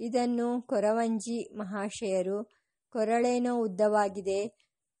 ಇದನ್ನು ಕೊರವಂಜಿ ಮಹಾಶಯರು ಕೊರಳೇನೋ ಉದ್ದವಾಗಿದೆ,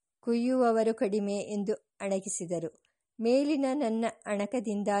 ಕುಯ್ಯುವವರು ಕಡಿಮೆ ಎಂದು ಅಣಕಿಸಿದರು. ಮೇಲಿನ ನನ್ನ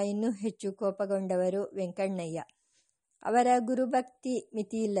ಅಣಕದಿಂದ ಇನ್ನೂ ಹೆಚ್ಚು ಕೋಪಗೊಂಡವರು ವೆಂಕಣ್ಣಯ್ಯ. ಅವರ ಗುರುಭಕ್ತಿ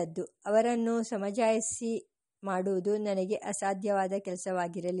ಮಿತಿಯಿಲ್ಲದ್ದು. ಅವರನ್ನು ಸಮಜಾಯಿಸಿ ಮಾಡುವುದು ನನಗೆ ಅಸಾಧ್ಯವಾದ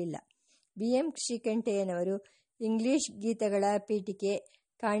ಕೆಲಸವಾಗಿರಲಿಲ್ಲ. BM ಶ್ರೀಕಂಠಯ್ಯನವರು ಇಂಗ್ಲಿಷ್ ಗೀತೆಗಳ ಪೀಠಿಕೆ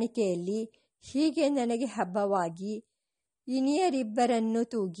ಕಾಣಿಕೆಯಲ್ಲಿ ಹೀಗೆ ನನಗೆ ಹಬ್ಬವಾಗಿ ಇನಿಯರಿಬ್ಬರನ್ನು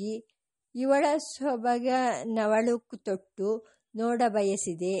ತೂಗಿ ಇವಳ ಸೊಬಗ ನವಳು ತೊಟ್ಟು ನೋಡ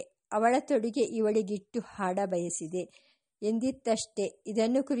ಬಯಸಿದೆ, ಅವಳ ತೊಡಿಗೆ ಇವಳಿಗಿಟ್ಟು ಹಾಡ ಬಯಸಿದೆ ಎಂದಿತ್ತಷ್ಟೇ.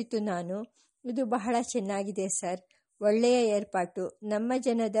 ಇದನ್ನು ಕುರಿತು ನಾನು, ಇದು ಬಹಳ ಚೆನ್ನಾಗಿದೆ ಸರ್, ಒಳ್ಳೆಯ ಏರ್ಪಾಟು, ನಮ್ಮ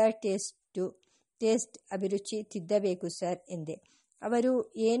ಜನದ ಟೇಸ್ಟ್ ಅಭಿರುಚಿ ತಿದ್ದಬೇಕು ಸರ್ ಎಂದೆ. ಅವರು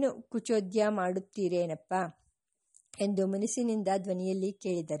ಏನು ಕುಚೋದ್ಯ ಮಾಡುತ್ತೀರೇನಪ್ಪ ಎಂದು ಮುನಿಸಿನಿಂದ ಧ್ವನಿಯಲ್ಲಿ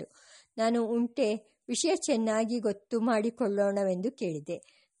ಕೇಳಿದರು. ನಾನು ಉಂಟೆ, ವಿಷಯ ಚೆನ್ನಾಗಿ ಗೊತ್ತು ಮಾಡಿಕೊಳ್ಳೋಣವೆಂದು ಕೇಳಿದೆ.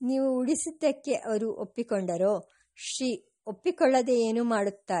 ನೀವು ಉಳಿಸಿದ್ದಕ್ಕೆ ಅವರು ಒಪ್ಪಿಕೊಂಡರೋ? ಶ್ರೀ ಒಪ್ಪಿಕೊಳ್ಳದೆ ಏನು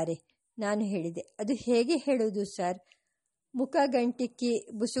ಮಾಡುತ್ತಾರೆ? ನಾನು ಹೇಳಿದೆ. ಅದು ಹೇಗೆ ಹೇಳುವುದು ಸರ್? ಮುಖ ಗಂಟಿಕ್ಕಿ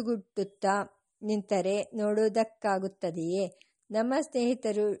ಬುಸುಗುಟ್ಟುತ್ತಾ ನಿಂತರೆ ನೋಡುವುದಕ್ಕಾಗುತ್ತದೆಯೇ? ನಮ್ಮ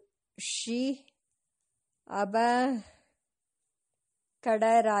ಸ್ನೇಹಿತರು ಶ್ರೀ ಅಬಕಡರಾಯರು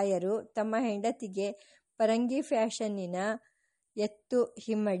ತಮ್ಮ ಹೆಂಡತಿಗೆ ಪರಂಗಿ ಫ್ಯಾಷನ್ನಿನ ಎತ್ತು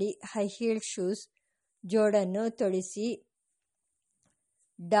ಹಿಮ್ಮಡಿ ಹೈಹೀಲ್ಡ್ ಶೂಸ್ ಜೋಡನ್ನು ತೊಡಿಸಿ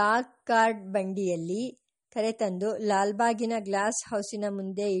ಡಾಗ್ ಕಾರ್ಟ್ ಬಂಡಿಯಲ್ಲಿ ಕರೆತಂದು ಲಾಲ್ಬಾಗಿನ ಗ್ಲಾಸ್ ಹೌಸಿನ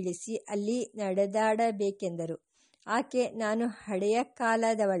ಮುಂದೆ ಇಳಿಸಿ ಅಲ್ಲಿ ನಡೆದಾಡಬೇಕೆಂದರು. ಆಕೆ, ನಾನು ಹಳೆಯ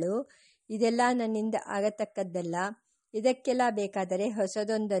ಕಾಲದವಳು, ಇದೆಲ್ಲ ನನ್ನಿಂದ ಆಗತಕ್ಕದ್ದಲ್ಲ, ಇದಕ್ಕೆಲ್ಲ ಬೇಕಾದರೆ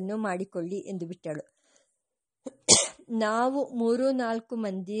ಹೊಸದೊಂದನ್ನು ಮಾಡಿಕೊಳ್ಳಿ ಎಂದು ಬಿಟ್ಟಳು. ನಾವು 3-4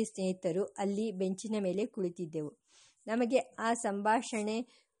 ಮಂದಿ ಸ್ನೇಹಿತರು ಅಲ್ಲಿ ಬೆಂಚಿನ ಮೇಲೆ ಕುಳಿತಿದ್ದೆವು. ನಮಗೆ ಆ ಸಂಭಾಷಣೆ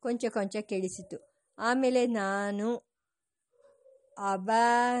ಕೊಂಚ ಕೊಂಚ ಕೇಳಿಸಿತು. ಆಮೇಲೆ ನಾನು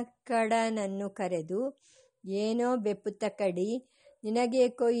ಅಬಕಡನನ್ನು ಕರೆದು, ಏನೋ ಬೆಪ್ಪುತ್ತ ಕಡಿ,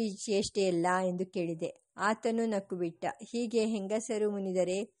 ನಿನಗೇಕೋ ಈ ಚೇಷ್ಟೆಯಲ್ಲ ಎಂದು ಕೇಳಿದೆ. ಆತನು ನಕ್ಕು ಬಿಟ್ಟ. ಹೀಗೆ ಹೆಂಗಸರು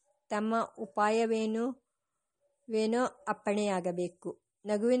ಮುನಿದರೆ ತಮ್ಮ ಉಪಾಯವೇನೋ ಅಪ್ಪಣೆಯಾಗಬೇಕು.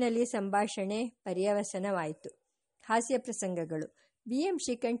 ನಗುವಿನಲ್ಲಿ ಸಂಭಾಷಣೆ ಪರ್ಯವಸನವಾಯಿತು. ಹಾಸ್ಯ ಪ್ರಸಂಗಗಳು. BM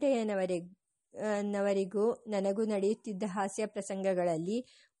ಶ್ರೀಕಂಠಯ್ಯನವರಿಗೂ ನನಗೂ ನಡೆಯುತ್ತಿದ್ದ ಹಾಸ್ಯ ಪ್ರಸಂಗಗಳಲ್ಲಿ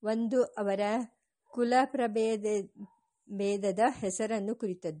ಒಂದು ಅವರ ಕುಲಪ್ರಭೇದದ ಹೆಸರನ್ನು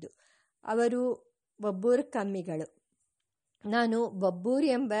ಕುರಿತದ್ದು. ಅವರು ಬಬ್ಬೂರ್ ಕಮ್ಮಿಗಳು. ನಾನು ಬಬ್ಬೂರ್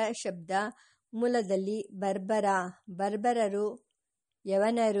ಎಂಬ ಶಬ್ದ ಮೂಲದಲ್ಲಿ ಬರ್ಬರರು,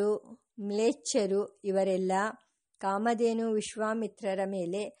 ಯವನರು, ಮ್ಲೇಚ್ಛರು ಇವರೆಲ್ಲ ಕಾಮಧೇನು ವಿಶ್ವಾಮಿತ್ರರ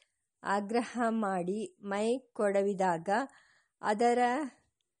ಮೇಲೆ ಆಗ್ರಹ ಮಾಡಿ ಮೈ ಕೊಡವಿದಾಗ ಅದರ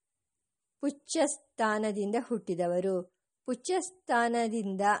ಪುಚ್ಛಸ್ಥಾನದಿಂದ ಹುಟ್ಟಿದವರು.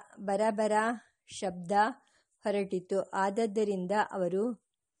 ಪುಚ್ಛಸ್ಥಾನದಿಂದ ಬರಬರ ಶಬ್ದ ಹೊರಟಿತು. ಆದದ್ದರಿಂದ ಅವರು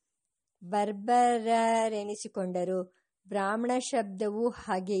ಬರ್ಬರರೆನಿಸಿಕೊಂಡರು. ಬ್ರಾಹ್ಮಣ ಶಬ್ದವೂ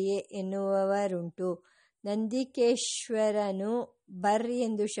ಹಾಗೆಯೇ ಎನ್ನುವವರುಂಟು. ನಂದಿಕೇಶ್ವರನು ಬರ್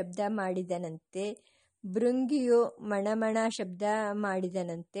ಎಂದು ಶಬ್ದ ಮಾಡಿದನಂತೆ, ಭೃಂಗಿಯು ಮಣಮಣ ಶಬ್ದ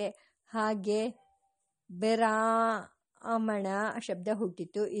ಮಾಡಿದನಂತೆ. ಹಾಗೆ ಬ್ರಾಹ್ಮಣ ಶಬ್ದ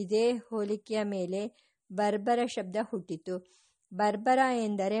ಹುಟ್ಟಿತು. ಇದೇ ಹೋಲಿಕೆಯ ಮೇಲೆ ಬರ್ಬರ ಶಬ್ದ ಹುಟ್ಟಿತು. ಬರ್ಬರ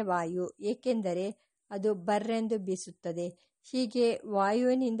ಎಂದರೆ ವಾಯು, ಏಕೆಂದರೆ ಅದು ಬರ್ರೆಂದು ಬೀಸುತ್ತದೆ. ಹೀಗೆ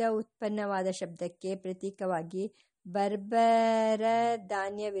ವಾಯುವಿನಿಂದ ಉತ್ಪನ್ನವಾದ ಶಬ್ದಕ್ಕೆ ಪ್ರತೀಕವಾಗಿ ಬರ್ಬರ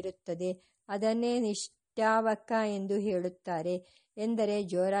ಧಾನ್ಯವಿರುತ್ತದೆ. ಅದನ್ನೇ ನಿಷ್ಠಾವಕ ಎಂದು ಹೇಳುತ್ತಾರೆ. ಎಂದರೆ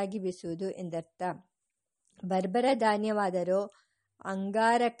ಜೋರಾಗಿ ಬೀಸುವುದು ಎಂದರ್ಥ. ಬರ್ಬರ ಧಾನ್ಯವಾದರೋ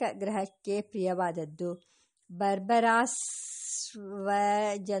ಅಂಗಾರಕ ಗ್ರಹಕ್ಕೆ ಪ್ರಿಯವಾದದ್ದು. ಬರ್ಬರಾಸ್ವಜಂತೂನಾಂ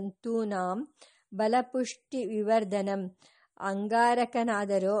ಬಲಪುಷ್ಟಿ ವಿವರ್ಧನಂ.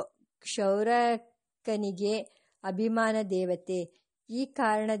 ಅಂಗಾರಕನಾದರೋ ಕ್ಷೌರಕನಿಗೆ ಅಭಿಮಾನ ದೇವತೆ. ಈ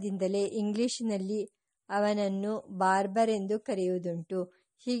ಕಾರಣದಿಂದಲೇ ಇಂಗ್ಲಿಷಿನಲ್ಲಿ ಅವನನ್ನು ಬಾರ್ಬರ್ ಎಂದು ಕರೆಯುವುದುಂಟು.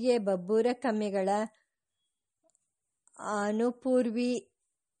 ಹೀಗೆ ಬಬ್ಬೂರ ಕಮ್ಮಿಗಳ ಅನುಪೂರ್ವಿ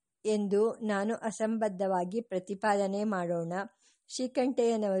ಎಂದು ನಾನು ಅಸಂಬದ್ಧವಾಗಿ ಪ್ರತಿಪಾದನೆ ಮಾಡೋಣ.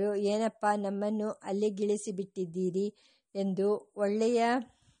 ಶ್ರೀಕಂಠಯ್ಯನವರು, ಏನಪ್ಪ ನಮ್ಮನ್ನು ಅಲ್ಲಿಗಿಳಿಸಿಬಿಟ್ಟಿದ್ದೀರಿ ಎಂದು, ಒಳ್ಳೆಯ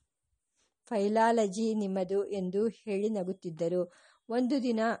ಫೈಲಾಲಜಿ ನಿಮ್ಮದು ಎಂದು ಹೇಳಿ ನಗುತ್ತಿದ್ದರು. ಒಂದು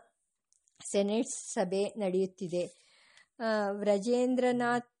ದಿನ ಸೆನೆಟ್ ಸಭೆ ನಡೆಯುತ್ತಿದೆ.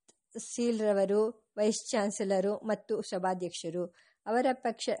 ವ್ರಜೇಂದ್ರನಾಥ್ ಸೀಲ್ರವರು ವೈಸ್ ಚಾನ್ಸಲರು ಮತ್ತು ಸಭಾಧ್ಯಕ್ಷರು. ಅವರ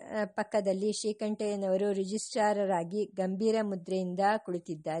ಪಕ್ಕದಲ್ಲಿ ಶ್ರೀಕಂಠಯ್ಯನವರು ರಿಜಿಸ್ಟ್ರಾರರಾಗಿ ಗಂಭೀರ ಮುದ್ರೆಯಿಂದ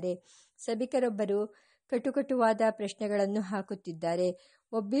ಕುಳಿತಿದ್ದಾರೆ. ಸಭಿಕರೊಬ್ಬರು ಕಟುಕಟುವಾದ ಪ್ರಶ್ನೆಗಳನ್ನು ಹಾಕುತ್ತಿದ್ದಾರೆ.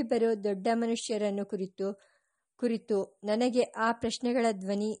 ಒಬ್ಬಿಬ್ಬರು ದೊಡ್ಡ ಮನುಷ್ಯರನ್ನು ಕುರಿತು ನನಗೆ ಆ ಪ್ರಶ್ನೆಗಳ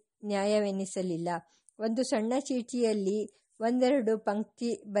ಧ್ವನಿ ನ್ಯಾಯವೆನ್ನಿಸಲಿಲ್ಲ. ಒಂದು ಸಣ್ಣ ಚೀಟಿಯಲ್ಲಿ ಒಂದೆರಡು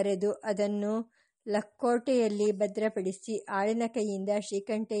ಪಂಕ್ತಿ ಬರೆದು ಅದನ್ನು ಲಕ್ಕೋಟೆಯಲ್ಲಿ ಭದ್ರಪಡಿಸಿ ಆಳಿನ ಕೈಯಿಂದ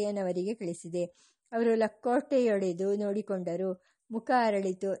ಶ್ರೀಕಂಠಯ್ಯನವರಿಗೆ ಕಳಿಸಿದೆ. ಅವರು ಲಕ್ಕೋಟೆಯೊಡೆದು ನೋಡಿಕೊಂಡರು. ಮುಖ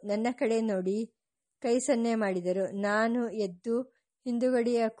ಅರಳಿತು. ನನ್ನ ಕಡೆ ನೋಡಿ ಕೈ ಸನ್ನೆ ಮಾಡಿದರು. ನಾನು ಎದ್ದು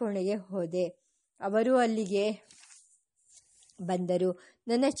ಹಿಂದುಗಡೆಯ ಕೋಣೆಗೆ ಹೋದೆ. ಅವರೂ ಅಲ್ಲಿಗೆ ಬಂದರು.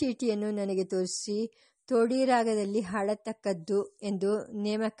 ನನ್ನ ಚೀಟಿಯನ್ನು ನನಗೆ ತೋರಿಸಿ, ತೋಡಿ ರಾಗದಲ್ಲಿ ಹಾಡತಕ್ಕದ್ದು ಎಂದು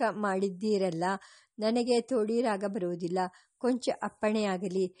ನೇಮಕ ಮಾಡಿದ್ದೀರಲ್ಲ, ನನಗೆ ತೋಡಿ ರಾಗ ಬರುವುದಿಲ್ಲ, ಕೊಂಚ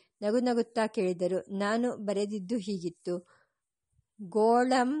ಅಪ್ಪಣೆಯಾಗಲಿ. ನಗುತ್ತಾ ಕೇಳಿದರು. ನಾನು ಬರೆದಿದ್ದು ಹೀಗಿತ್ತು: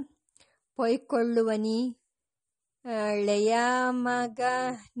 ಗೋಳಂ ಪೊಯ್ಕೊಳ್ಳುವನಿ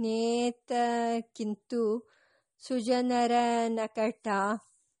ಳೆಯಮಗನೇತಕ್ಕಿಂತು ಸುಜನರನಕಟ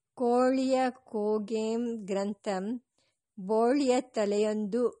ಕೋಳಿಯ ಕೋಗೆಂ ಗ್ರಂಥಂ ಬೋಳಿಯ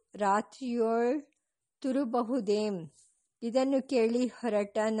ತಲೆಯೊಂದು ರಾತ್ರಿಯೋಳ್ ತುರುಬಹುದೇಂ. ಇದನ್ನು ಕೇಳಿ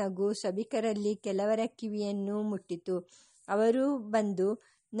ಹೊರಟ ನಗು ಸಭಿಕರಲ್ಲಿ ಕೆಲವರ ಕಿವಿಯನ್ನು ಮುಟ್ಟಿತು. ಅವರೂ ಬಂದು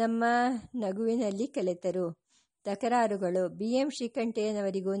ನಮ್ಮ ನಗುವಿನಲ್ಲಿ ಕಲೆತರು. ತಕರಾರುಗಳು. ಬಿ.ಎಂ.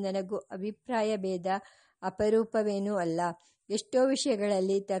 ಶ್ರೀಕಂಠಯ್ಯನವರಿಗೂ ನನಗೂ ಅಭಿಪ್ರಾಯ ಭೇದ ಅಪರೂಪವೇನೂ ಅಲ್ಲ. ಎಷ್ಟೋ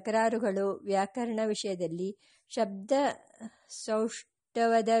ವಿಷಯಗಳಲ್ಲಿ ತಕರಾರುಗಳು. ವ್ಯಾಕರಣ ವಿಷಯದಲ್ಲಿ, ಶಬ್ದ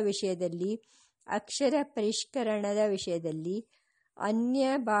ಸೌಷ್ಠವದ ವಿಷಯದಲ್ಲಿ, ಅಕ್ಷರ ಪರಿಷ್ಕರಣದ ವಿಷಯದಲ್ಲಿ, ಅನ್ಯ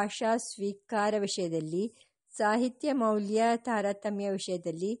ಭಾಷಾ ಸ್ವೀಕಾರ ವಿಷಯದಲ್ಲಿ, ಸಾಹಿತ್ಯ ಮೌಲ್ಯ ತಾರತಮ್ಯ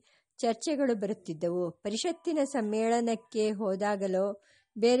ವಿಷಯದಲ್ಲಿ ಚರ್ಚೆಗಳು ಬರುತ್ತಿದ್ದವು. ಪರಿಷತ್ತಿನ ಸಮ್ಮೇಳನಕ್ಕೆ ಹೋದಾಗಲೋ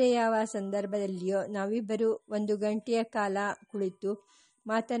ಬೇರೆ ಯಾವ ಸಂದರ್ಭದಲ್ಲಿಯೋ ನಾವಿಬ್ಬರೂ 1 ಗಂಟೆಯ ಕಾಲ ಕುಳಿತು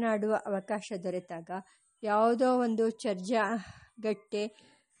ಮಾತನಾಡುವ ಅವಕಾಶ ದೊರೆತಾಗ ಯಾವುದೋ ಒಂದು ಚರ್ಚಾಘಟ್ಟ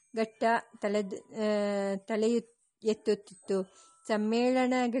ತಲೆ ಎತ್ತುತ್ತಿತ್ತು.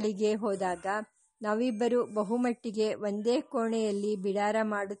 ಸಮ್ಮೇಳನಗಳಿಗೆ ಹೋದಾಗ ನಾವಿಬ್ಬರೂ ಬಹುಮಟ್ಟಿಗೆ ಒಂದೇ ಕೋಣೆಯಲ್ಲಿ ಬಿಡಾರ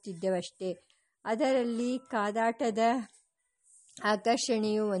ಮಾಡುತ್ತಿದ್ದೆವಷ್ಟೇ. ಅದರಲ್ಲಿ ಕಾದಾಟದ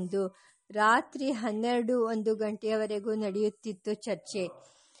ಆಕರ್ಷಣೆಯೂ ಒಂದು. ರಾತ್ರಿ 12-1 ಗಂಟೆಯವರೆಗೂ ನಡೆಯುತ್ತಿತ್ತು ಚರ್ಚೆ.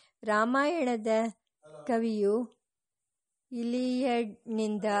 ರಾಮಾಯಣದ ಕವಿಯು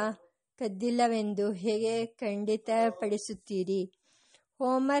ಇಲಿಯಡ್ನಿಂದ ಕದ್ದಿಲ್ಲವೆಂದು ಹೇಗೆ ಖಂಡಿತಪಡಿಸುತ್ತೀರಿ?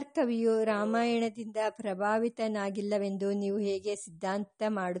 ಹೋಮರ್ ಕವಿಯು ರಾಮಾಯಣದಿಂದ ಪ್ರಭಾವಿತನಾಗಿಲ್ಲವೆಂದು ನೀವು ಹೇಗೆ ಸಿದ್ಧಾಂತ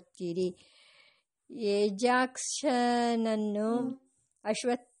ಮಾಡುತ್ತೀರಿ? ಏಜಾಕ್ಸನನ್ನು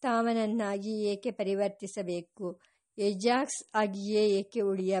ಅಶ್ವತ್ಥಾಮನನ್ನಾಗಿ ಏಕೆ ಪರಿವರ್ತಿಸಬೇಕು? ಏಜಾಕ್ಸ್ ಆಗಿಯೇ ಏಕೆ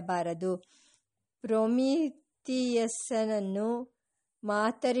ಉಳಿಯಬಾರದು? ಪ್ರೊಮೀಥಿಯಸ್ಸನನ್ನು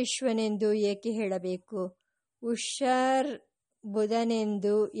ಮಾತರಿಶ್ವನೆಂದು ಏಕೆ ಹೇಳಬೇಕು? ಉಷರ್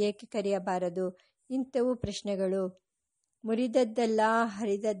ಬುಧನೆಂದು ಏಕೆ ಕರೆಯಬಾರದು? ಇಂಥವು ಪ್ರಶ್ನೆಗಳು. ಮುರಿದದ್ದಲ್ಲ,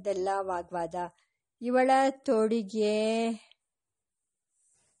 ಹರಿದದ್ದಲ್ಲ ವಾಗ್ವಾದ. ಇವಳ ತೋಡಿಗೆ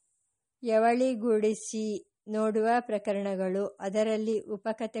ಯವಳಿಗೂಡಿಸಿ ನೋಡುವ ಪ್ರಕರಣಗಳು. ಅದರಲ್ಲಿ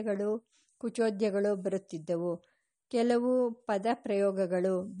ಉಪಕಥೆಗಳು, ಕುಚೋದ್ಯಗಳು ಬರುತ್ತಿದ್ದವು. ಕೆಲವು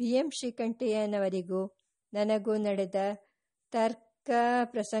ಪದಪ್ರಯೋಗಗಳು. ಬಿ.ಎಂ. ಶ್ರೀಕಂಠಯ್ಯನವರಿಗೂ ನನಗೂ ನಡೆದ ತರ್ಕ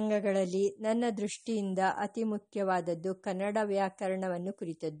ಪ್ರಸಂಗಗಳಲ್ಲಿ ನನ್ನ ದೃಷ್ಟಿಯಿಂದ ಅತಿ ಮುಖ್ಯವಾದದ್ದು ಕನ್ನಡ ವ್ಯಾಕರಣವನ್ನು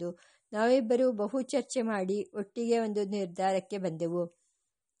ಕುರಿತದ್ದು. ನಾವಿಬ್ಬರೂ ಬಹು ಚರ್ಚೆ ಮಾಡಿ ಒಟ್ಟಿಗೆ ಒಂದು ನಿರ್ಧಾರಕ್ಕೆ ಬಂದೆವು.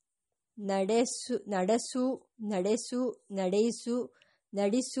 ನಡೆಸು,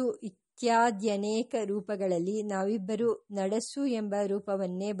 ನಡೆಯಿಸು ಇತ್ಯಾದ್ಯನೇಕ ರೂಪಗಳಲ್ಲಿ ನಾವಿಬ್ಬರೂ ನಡೆಸು ಎಂಬ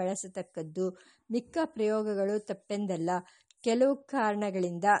ರೂಪವನ್ನೇ ಬಳಸತಕ್ಕದ್ದು. ಮಿಕ್ಕ ಪ್ರಯೋಗಗಳು ತಪ್ಪೆಂದಲ್ಲ. ಕೆಲವು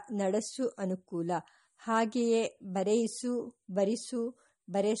ಕಾರಣಗಳಿಂದ ನಡೆಸು ಅನುಕೂಲ. ಹಾಗೆಯೇ ಬರೆಯಿಸು, ಬರಿಸು,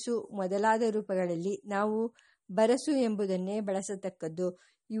 ಬರೆಸು ಮೊದಲಾದ ರೂಪಗಳಲ್ಲಿ ನಾವು ಬರಸು ಎಂಬುದನ್ನೇ ಬಳಸತಕ್ಕದ್ದು.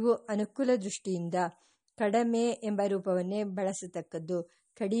 ಇವು ಅನುಕೂಲ ದೃಷ್ಟಿಯಿಂದ. ಕಡಮೆ ಎಂಬ ರೂಪವನ್ನೇ ಬಳಸತಕ್ಕದ್ದು.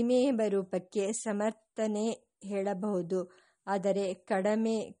 ಕಡಿಮೆ ಎಂಬ ರೂಪಕ್ಕೆ ಸಮರ್ಥನೆ ಹೇಳಬಹುದು. ಆದರೆ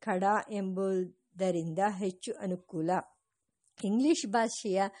ಕಡಮೆ, ಕಡ ಎಂಬುದರಿಂದ ಹೆಚ್ಚು ಅನುಕೂಲ. ಇಂಗ್ಲಿಷ್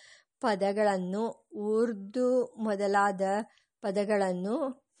ಭಾಷೆಯ ಪದಗಳನ್ನು ಉರ್ದು ಮೊದಲಾದ ಪದಗಳನ್ನು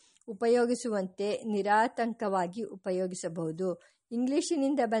ಉಪಯೋಗಿಸುವಂತೆ ನಿರಾತಂಕವಾಗಿ ಉಪಯೋಗಿಸಬಹುದು.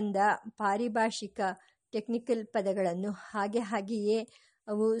 ಇಂಗ್ಲಿಶಿನಿಂದ ಬಂದ ಪಾರಿಭಾಷಿಕ ಟೆಕ್ನಿಕಲ್ ಪದಗಳನ್ನು ಹಾಗೆಯೇ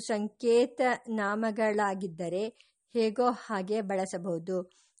ಅವು ಸಂಕೇತ ನಾಮಗಳಾಗಿದ್ದರೆ ಹೇಗೋ ಹಾಗೆ ಬಳಸಬಹುದು.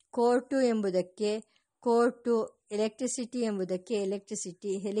 ಕೋರ್ಟು ಎಂಬುದಕ್ಕೆ ಕೋರ್ಟು, ಎಲೆಕ್ಟ್ರಿಸಿಟಿ ಎಂಬುದಕ್ಕೆ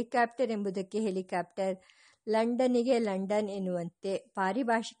ಎಲೆಕ್ಟ್ರಿಸಿಟಿ, ಹೆಲಿಕಾಪ್ಟರ್ ಎಂಬುದಕ್ಕೆ ಹೆಲಿಕಾಪ್ಟರ್, ಲಂಡನ್ನಿಗೆ ಲಂಡನ್ ಎನ್ನುವಂತೆ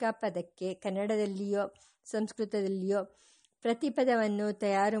ಪಾರಿಭಾಷಿಕ ಪದಕ್ಕೆ ಕನ್ನಡದಲ್ಲಿಯೋ ಸಂಸ್ಕೃತದಲ್ಲಿಯೋ ಪ್ರತಿಪದವನ್ನು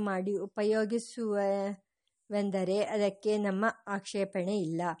ತಯಾರು ಮಾಡಿ ಉಪಯೋಗಿಸುವೆಂದರೆ ಅದಕ್ಕೆ ನಮ್ಮ ಆಕ್ಷೇಪಣೆ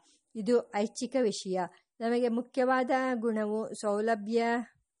ಇಲ್ಲ. ಇದು ಐಚ್ಛಿಕ ವಿಷಯ. ನಮಗೆ ಮುಖ್ಯವಾದ ಗುಣವು ಸೌಲಭ್ಯ,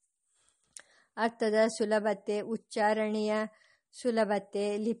 ಅರ್ಥದ ಸುಲಭತೆ, ಉಚ್ಚಾರಣೆಯ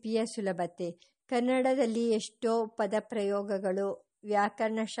ಸುಲಭತೆ, ಲಿಪಿಯ ಸುಲಭತೆ. ಕನ್ನಡದಲ್ಲಿ ಎಷ್ಟೋ ಪದಪ್ರಯೋಗಗಳು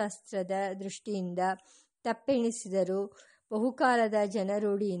ವ್ಯಾಕರಣಶಾಸ್ತ್ರದ ದೃಷ್ಟಿಯಿಂದ ತಪ್ಪೆಣಿಸಿದರೂ ಬಹುಕಾಲದ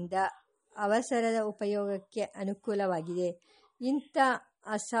ಜನರೂಢಿಯಿಂದ ಅವಸರದ ಉಪಯೋಗಕ್ಕೆ ಅನುಕೂಲವಾಗಿದೆ. ಇಂಥ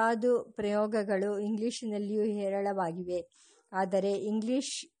ಅಸಾಧು ಪ್ರಯೋಗಗಳು ಇಂಗ್ಲಿಷಿನಲ್ಲಿಯೂ ಹೇರಳವಾಗಿವೆ. ಆದರೆ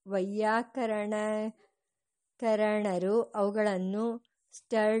ಇಂಗ್ಲಿಷ್ ವೈಯಾಕರಣಕಾರರು ಅವುಗಳನ್ನು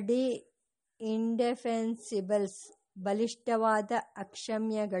ಸ್ಟರ್ಡಿ ಇಂಡೆಫೆನ್ಸಿಬಲ್ಸ್, ಬಲಿಷ್ಠವಾದ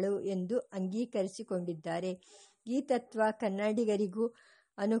ಅಕ್ಷಮ್ಯಗಳು ಎಂದು ಅಂಗೀಕರಿಸಿಕೊಂಡಿದ್ದಾರೆ. ಈ ತತ್ವ ಕನ್ನಡಿಗರಿಗೂ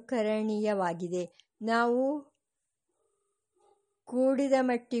ಅನುಕರಣೀಯವಾಗಿದೆ. ನಾವು ಕೂಡಿದ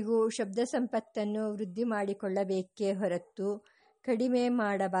ಮಟ್ಟಿಗೂ ಶಬ್ದ ಸಂಪತ್ತನ್ನು ವೃದ್ಧಿ ಮಾಡಿಕೊಳ್ಳಬೇಕೇ ಹೊರತು ಕಡಿಮೆ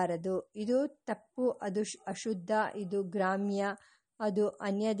ಮಾಡಬಾರದು. ಇದು ತಪ್ಪು, ಅದು ಅಶುದ್ಧ, ಇದು ಗ್ರಾಮ್ಯ, ಅದು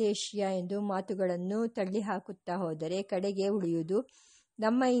ಅನ್ಯದೇಶೀಯ ಎಂದು ಮಾತುಗಳನ್ನು ತಳ್ಳಿಹಾಕುತ್ತಾ ಹೋದರೆ ಕಡೆಗೆ ಉಳಿಯುವುದು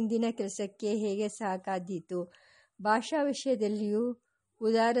ನಮ್ಮ ಇಂದಿನ ಕೆಲಸಕ್ಕೆ ಹೇಗೆ ಸಾಕಾದೀತು? ಭಾಷಾ ವಿಷಯದಲ್ಲಿಯೂ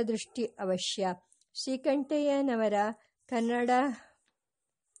ಉದಾರ ದೃಷ್ಟಿ ಅವಶ್ಯ. ಶ್ರೀಕಂಠಯ್ಯನವರ ಕನ್ನಡ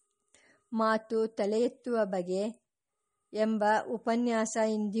ಮಾತು ತಲೆ ಎತ್ತುವ ಬಗೆ ಎಂಬ ಉಪನ್ಯಾಸ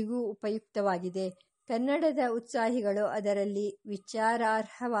ಇಂದಿಗೂ ಉಪಯುಕ್ತವಾಗಿದೆ. ಕನ್ನಡದ ಉತ್ಸಾಹಿಗಳು ಅದರಲ್ಲಿ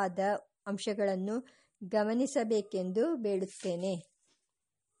ವಿಚಾರಾರ್ಹವಾದ ಅಂಶಗಳನ್ನು ಗಮನಿಸಬೇಕೆಂದು ಬೇಡುತ್ತೇನೆ.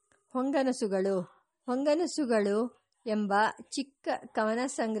 ಹೊಂಗನಸುಗಳು ಎಂಬ ಚಿಕ್ಕ ಕವನ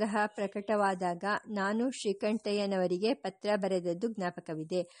ಸಂಗ್ರಹ ಪ್ರಕಟವಾದಾಗ ನಾನು ಶ್ರೀಕಂಠಯ್ಯನವರಿಗೆ ಪತ್ರ ಬರೆದದ್ದು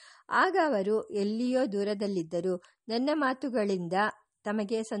ಜ್ಞಾಪಕವಿದೆ. ಆಗ ಅವರು ಎಲ್ಲಿಯೋ ದೂರದಲ್ಲಿದ್ದರು. ನನ್ನ ಮಾತುಗಳಿಂದ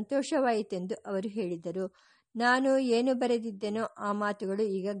ತಮಗೆ ಸಂತೋಷವಾಯಿತೆಂದು ಅವರು ಹೇಳಿದರು. ನಾನು ಏನು ಬರೆದಿದ್ದೆನೋ ಆ ಮಾತುಗಳು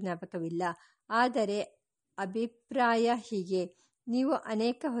ಈಗ ಜ್ಞಾಪಕವಿಲ್ಲ. ಆದರೆ ಅಭಿಪ್ರಾಯ ಹೀಗೆ: ನೀವು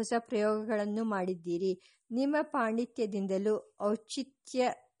ಅನೇಕ ಹೊಸ ಪ್ರಯೋಗಗಳನ್ನು ಮಾಡಿದ್ದೀರಿ. ನಿಮ್ಮ ಪಾಂಡಿತ್ಯದಿಂದಲೂ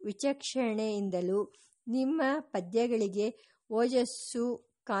ಔಚಿತ್ಯ ವಿಚಕ್ಷಣೆಯಿಂದಲೂ ನಿಮ್ಮ ಪದ್ಯಗಳಿಗೆ ಓಜಸ್ಸು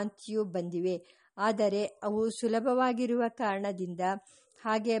ಕಾಂತಿಯೂ ಬಂದಿವೆ. ಆದರೆ ಅವು ಸುಲಭವಾಗಿರುವ ಕಾರಣದಿಂದ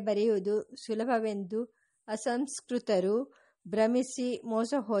ಹಾಗೆ ಬರೆಯುವುದು ಸುಲಭವೆಂದು ಅಸಂಸ್ಕೃತರು ಭ್ರಮಿಸಿ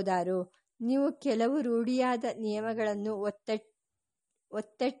ಮೋಸ ಹೋದಾರು. ನೀವು ಕೆಲವು ರೂಢಿಯಾದ ನಿಯಮಗಳನ್ನು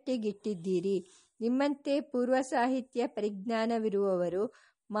ಒತ್ತಟ್ಟಿಗಿಟ್ಟಿದ್ದೀರಿ. ನಿಮ್ಮಂತೆ ಪೂರ್ವ ಸಾಹಿತ್ಯ ಪರಿಜ್ಞಾನವಿರುವವರು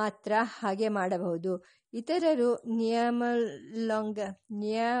ಮಾತ್ರ ಹಾಗೆ ಮಾಡಬಹುದು. ಇತರರು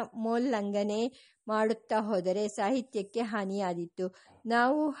ನಿಯಮೋಲ್ಲಂಘನೆ ಮಾಡುತ್ತಾ ಹೋದರೆ ಸಾಹಿತ್ಯಕ್ಕೆ ಹಾನಿಯಾದೀತು.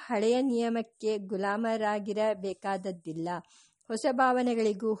 ನಾವು ಹಳೆಯ ನಿಯಮಕ್ಕೆ ಗುಲಾಮರಾಗಿರಬೇಕಾದದ್ದಿಲ್ಲ. ಹೊಸ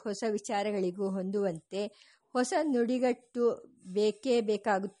ಭಾವನೆಗಳಿಗೂ ಹೊಸ ವಿಚಾರಗಳಿಗೂ ಹೊಂದುವಂತೆ ಹೊಸ ನುಡಿಗಟ್ಟು ಬೇಕೇ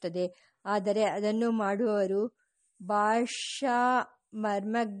ಬೇಕಾಗುತ್ತದೆ. ಆದರೆ ಅದನ್ನು ಮಾಡುವವರು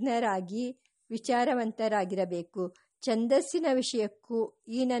ಭಾಷಾಮರ್ಮಜ್ಞರಾಗಿ ವಿಚಾರವಂತರಾಗಿರಬೇಕು. ಛಂದಸ್ಸಿನ ವಿಷಯಕ್ಕೂ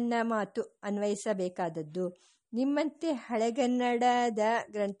ಈ ನನ್ನ ಮಾತು ಅನ್ವಯಿಸಬೇಕಾದದ್ದು. ನಿಮ್ಮಂತೆ ಹಳೆಗನ್ನಡದ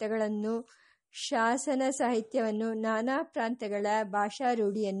ಗ್ರಂಥಗಳನ್ನು, ಶಾಸನ ಸಾಹಿತ್ಯವನ್ನು, ನಾನಾ ಪ್ರಾಂತಗಳ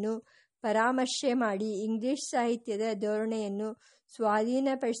ಭಾಷಾರೂಢಿಯನ್ನು ಪರಾಮರ್ಶೆ ಮಾಡಿ ಇಂಗ್ಲಿಷ್ ಸಾಹಿತ್ಯದ ಧೋರಣೆಯನ್ನು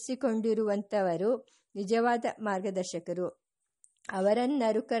ಸ್ವಾಧೀನಪಡಿಸಿಕೊಂಡಿರುವಂಥವರು ನಿಜವಾದ ಮಾರ್ಗದರ್ಶಕರು.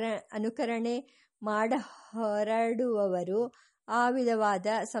 ಅವರನ್ನನುಕರಣೆ ಮಾಡಹೊರಡುವವರು ಆ ವಿಧವಾದ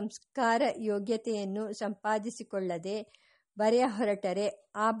ಸಂಸ್ಕಾರ ಯೋಗ್ಯತೆಯನ್ನು ಸಂಪಾದಿಸಿಕೊಳ್ಳದೆ ಬರೆಯ ಹೊರಟರೆ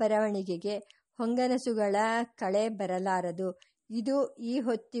ಆ ಬರವಣಿಗೆಗೆ ಹೊಂಗನಸುಗಳ ಕಳೆ ಬರಲಾರದು. ಇದು ಈ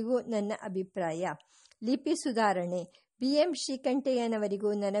ಹೊತ್ತಿಗೂ ನನ್ನ ಅಭಿಪ್ರಾಯ. ಲಿಪಿ ಸುಧಾರಣೆ. ಬಿ.ಎಂ. ಶ್ರೀಕಂಠಯ್ಯನವರಿಗೂ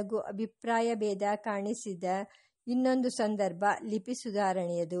ನನಗೂ ಅಭಿಪ್ರಾಯ ಭೇದ ಕಾಣಿಸಿದ ಇನ್ನೊಂದು ಸಂದರ್ಭ ಲಿಪಿ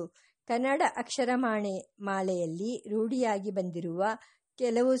ಸುಧಾರಣೆಯದು. ಕನ್ನಡ ಅಕ್ಷರಮಾಲೆಯಲ್ಲಿ ರೂಢಿಯಾಗಿ ಬಂದಿರುವ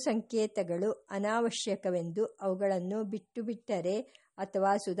ಕೆಲವು ಸಂಕೇತಗಳು ಅನಾವಶ್ಯಕವೆಂದು ಅವುಗಳನ್ನು ಬಿಟ್ಟುಬಿಟ್ಟರೆ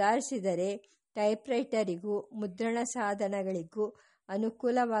ಅಥವಾ ಸುಧಾರಿಸಿದರೆ ಟೈಪ್ರೈಟರಿಗೂ ಮುದ್ರಣ ಸಾಧನಗಳಿಗೂ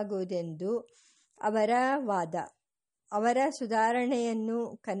ಅನುಕೂಲವಾಗುವುದೆಂದು ಅವರ ವಾದ. ಅವರ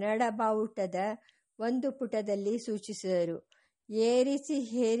ಸುಧಾರಣೆಯನ್ನು ಕನ್ನಡ ಬಾವುಟದ ಒಂದು ಪುಟದಲ್ಲಿ ಸೂಚಿಸಿದರು. ಏರಿಸಿ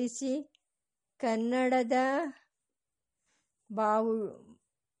ಹೇರಿಸಿ ಕನ್ನಡದ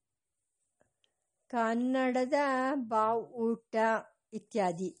ಬಾವುಟ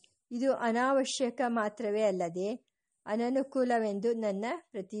ಇತ್ಯಾದಿ. ಇದು ಅನಾವಶ್ಯಕ ಮಾತ್ರವೇ ಅಲ್ಲದೆ ಅನನುಕೂಲವೆಂದು ನನ್ನ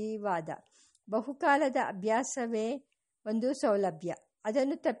ಪ್ರತಿವಾದ. ಬಹುಕಾಲದ ಅಭ್ಯಾಸವೇ ಒಂದು ಸೌಲಭ್ಯ.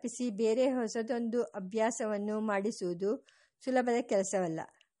 ಅದನ್ನು ತಪ್ಪಿಸಿ ಬೇರೆ ಹೊಸದೊಂದು ಅಭ್ಯಾಸವನ್ನು ಮಾಡಿಸುವುದು ಸುಲಭದ ಕೆಲಸವಲ್ಲ.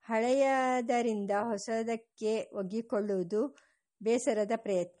 ಹಳೆಯದರಿಂದ ಹೊಸದಕ್ಕೆ ಒಗ್ಗಿಕೊಳ್ಳುವುದು ಬೇಸರದ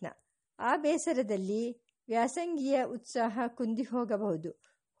ಪ್ರಯತ್ನ. ಆ ಬೇಸರದಲ್ಲಿ ವ್ಯಾಸಂಗಿಯ ಉತ್ಸಾಹ ಕುಂದಿ ಹೋಗಬಹುದು.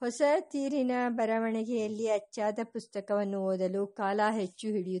 ಹೊಸ ತೀರಿನ ಬರವಣಿಗೆಯಲ್ಲಿ ಅಚ್ಚಾದ ಪುಸ್ತಕವನ್ನು ಓದಲು ಕಾಲ ಹೆಚ್ಚು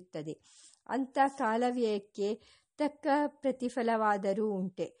ಹಿಡಿಯುತ್ತದೆ. ಅಂಥ ಕಾಲವ್ಯಯಕ್ಕೆ ತಕ್ಕ ಪ್ರತಿಫಲವಾದರೂ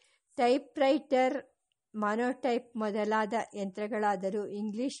ಉಂಟೆ. ಟೈಪ್ರೈಟರ್, ಮಾನೋಟೈಪ್ ಮೊದಲಾದ ಯಂತ್ರಗಳಾದರೂ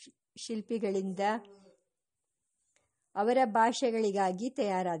ಇಂಗ್ಲಿಷ್ ಶಿಲ್ಪಿಗಳಿಂದ ಅವರ ಭಾಷೆಗಳಿಗಾಗಿ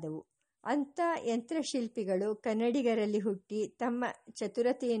ತಯಾರಾದವು. ಅಂಥ ಯಂತ್ರಶಿಲ್ಪಿಗಳು ಕನ್ನಡಿಗರಲ್ಲಿ ಹುಟ್ಟಿ ತಮ್ಮ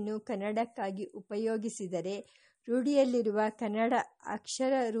ಚತುರತೆಯನ್ನು ಕನ್ನಡಕ್ಕಾಗಿ ಉಪಯೋಗಿಸಿದರೆ ರೂಢಿಯಲ್ಲಿರುವ ಕನ್ನಡ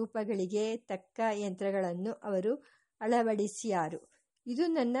ಅಕ್ಷರ ರೂಪಗಳಿಗೆ ತಕ್ಕ ಯಂತ್ರಗಳನ್ನು ಅವರು ಅಳವಡಿಸಿಯಾರು. ಇದು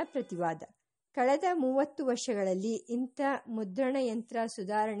ನನ್ನ ಪ್ರತಿವಾದ. ಕಳೆದ 30 ವರ್ಷಗಳಲ್ಲಿ ಇಂಥ ಮುದ್ರಣ ಯಂತ್ರ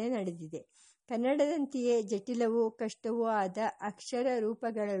ಸುಧಾರಣೆ ನಡೆದಿದೆ. ಕನ್ನಡದಂತೆಯೇ ಜಟಿಲವೂ ಕಷ್ಟವೂ ಆದ ಅಕ್ಷರ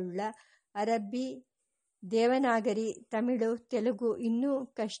ರೂಪಗಳುಳ್ಳ ಅರಬ್ಬಿ, ದೇವನಾಗರಿ, ತಮಿಳು, ತೆಲುಗು, ಇನ್ನೂ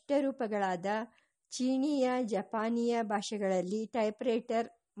ಕಷ್ಟರೂಪಗಳಾದ ಚೀನೀಯ, ಜಪಾನೀಯ ಭಾಷೆಗಳಲ್ಲಿ ಟೈಪ್ರೈಟರ್,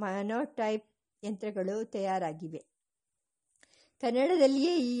 ಮಾನೋಟೈಪ್ ಯಂತ್ರಗಳು ತಯಾರಾಗಿವೆ.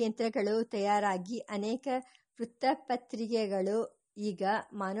 ಕನ್ನಡದಲ್ಲಿಯೇ ಈ ಯಂತ್ರಗಳು ತಯಾರಾಗಿ ಅನೇಕ ವೃತ್ತಪತ್ರಿಕೆಗಳು ಈಗ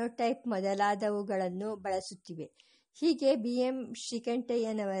ಮಾನೋಟೈಪ್ ಮೊದಲಾದವುಗಳನ್ನು ಬಳಸುತ್ತಿವೆ. ಹೀಗೆ ಬಿ.ಎಂ.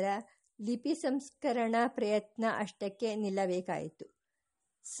 ಶ್ರೀಕಂಠಯ್ಯನವರ ಲಿಪಿ ಸಂಸ್ಕರಣಾ ಪ್ರಯತ್ನ ಅಷ್ಟಕ್ಕೆ ನಿಲ್ಲಬೇಕಾಯಿತು.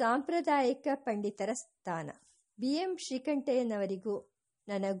 ಸಾಂಪ್ರದಾಯಿಕ ಪಂಡಿತರ ಸ್ಥಾನ. ಬಿ.ಎಂ. ಶ್ರೀಕಂಠಯ್ಯನವರಿಗೂ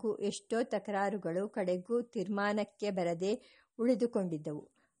ನನಗೂ ಎಷ್ಟೋ ತಕರಾರುಗಳು ಕಡೆಗೂ ತೀರ್ಮಾನಕ್ಕೆ ಬರದೆ ಉಳಿದುಕೊಂಡಿದ್ದವು.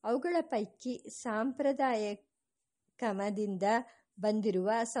 ಅವುಗಳ ಪೈಕಿ ಸಾಂಪ್ರದಾಯಿಕಮದಿಂದ ಬಂದಿರುವ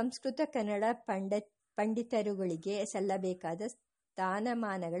ಸಂಸ್ಕೃತ ಕನ್ನಡ ಪಂಡಿತರುಗಳಿಗೆ ಸಲ್ಲಬೇಕಾದ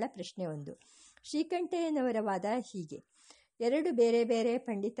ಸ್ಥಾನಮಾನಗಳ ಪ್ರಶ್ನೆ ಒಂದು. ಶ್ರೀಕಂಠಯ್ಯನವರ ವಾದ ಹೀಗೆ: 2 ಬೇರೆ ಬೇರೆ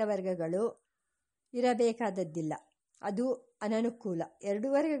ಪಂಡಿತ ವರ್ಗಗಳು ಇರಬೇಕಾದದ್ದಿಲ್ಲ, ಅದು ಅನನುಕೂಲ. 2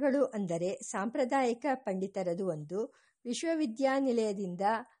 ವರ್ಗಗಳು ಅಂದರೆ ಸಾಂಪ್ರದಾಯಿಕ ಪಂಡಿತರದು ಒಂದು, ವಿಶ್ವವಿದ್ಯಾನಿಲಯದಿಂದ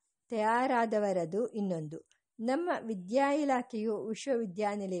ತಯಾರಾದವರದು ಇನ್ನೊಂದು. ನಮ್ಮ ವಿದ್ಯಾ ಇಲಾಖೆಯು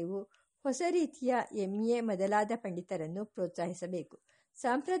ವಿಶ್ವವಿದ್ಯಾನಿಲಯವು ಹೊಸ ರೀತಿಯ MA ಮೊದಲಾದ ಪಂಡಿತರನ್ನು ಪ್ರೋತ್ಸಾಹಿಸಬೇಕು.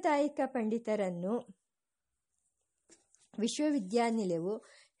 ಸಾಂಪ್ರದಾಯಿಕ ಪಂಡಿತರನ್ನು ವಿಶ್ವವಿದ್ಯಾನಿಲಯವು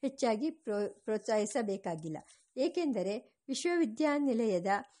ಹೆಚ್ಚಾಗಿ ಪ್ರೋತ್ಸಾಹಿಸಬೇಕಾಗಿಲ್ಲ. ಏಕೆಂದರೆ ವಿಶ್ವವಿದ್ಯಾನಿಲಯದ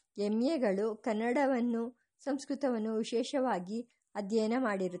MAಗಳು ಕನ್ನಡವನ್ನು, ಸಂಸ್ಕೃತವನ್ನು ವಿಶೇಷವಾಗಿ ಅಧ್ಯಯನ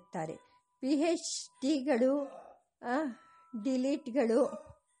ಮಾಡಿರುತ್ತಾರೆ. PhDಗಳು,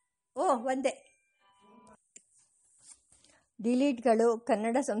 ಡಿಲೀಟ್ಗಳು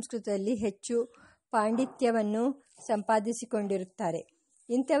ಕನ್ನಡ ಸಂಸ್ಕೃತದಲ್ಲಿ ಹೆಚ್ಚು ಪಾಂಡಿತ್ಯವನ್ನು ಸಂಪಾದಿಸಿಕೊಂಡಿರುತ್ತಾರೆ.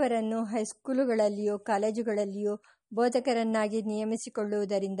 ಇಂಥವರನ್ನು ಹೈಸ್ಕೂಲುಗಳಲ್ಲಿಯೂ ಕಾಲೇಜುಗಳಲ್ಲಿಯೂ ಬೋಧಕರನ್ನಾಗಿ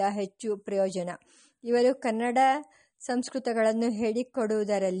ನೇಮಿಸಿಕೊಳ್ಳುವುದರಿಂದ ಹೆಚ್ಚು ಪ್ರಯೋಜನ. ಇವರು ಕನ್ನಡ ಸಂಸ್ಕೃತಗಳನ್ನು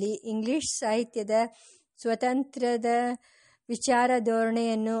ಹೇಳಿಕೊಡುವುದರಲ್ಲಿ ಇಂಗ್ಲಿಷ್ ಸಾಹಿತ್ಯದ ಸ್ವತಂತ್ರದ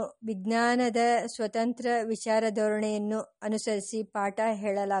ವಿಚಾರಧೋರಣೆಯನ್ನು, ವಿಜ್ಞಾನದ ಸ್ವತಂತ್ರ ವಿಚಾರಧೋರಣೆಯನ್ನು ಅನುಸರಿಸಿ ಪಾಠ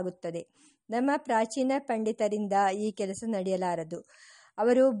ಹೇಳಲಾಗುತ್ತದೆ. ನಮ್ಮ ಪ್ರಾಚೀನ ಪಂಡಿತರಿಂದ ಈ ಕೆಲಸ ನಡೆಯಲಾರದು.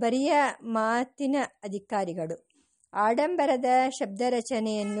 ಅವರು ಬರಿಯ ಮಾತಿನ ಅಧಿಕಾರಿಗಳು. ಆಡಂಬರದ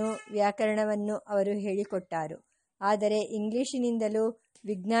ಶಬ್ದರಚನೆಯನ್ನು, ವ್ಯಾಕರಣವನ್ನು ಅವರು ಹೇಳಿಕೊಟ್ಟಾರು. ಆದರೆ ಇಂಗ್ಲಿಶಿನಿಂದಲೂ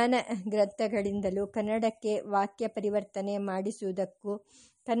ವಿಜ್ಞಾನ ಗ್ರಂಥಗಳಿಂದಲೂ ಕನ್ನಡಕ್ಕೆ ವಾಕ್ಯ ಪರಿವರ್ತನೆ ಮಾಡಿಸುವುದಕ್ಕೂ,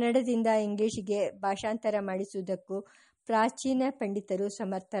 ಕನ್ನಡದಿಂದ ಇಂಗ್ಲಿಶಿಗೆ ಭಾಷಾಂತರ ಮಾಡಿಸುವುದಕ್ಕೂ ಪ್ರಾಚೀನ ಪಂಡಿತರು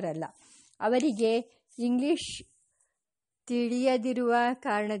ಸಮರ್ಥರಲ್ಲ. ಅವರಿಗೆ ಇಂಗ್ಲಿಷ್ ತಿಳಿಯದಿರುವ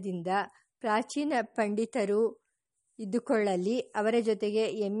ಕಾರಣದಿಂದ ಪ್ರಾಚೀನ ಪಂಡಿತರು ಇದ್ದುಕೊಳ್ಳಲಿ, ಅವರ ಜೊತೆಗೆ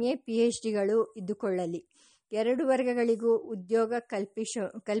MA PhDಗಳು ಇದ್ದುಕೊಳ್ಳಲಿ. 2 ವರ್ಗಗಳಿಗೂ ಉದ್ಯೋಗ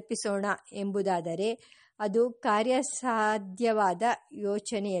ಕಲ್ಪಿಸೋಣ ಎಂಬುದಾದರೆ ಅದು ಕಾರ್ಯಸಾಧ್ಯವಾದ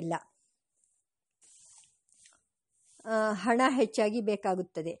ಯೋಚನೆಯಲ್ಲ. ಹಣ ಹೆಚ್ಚಾಗಿ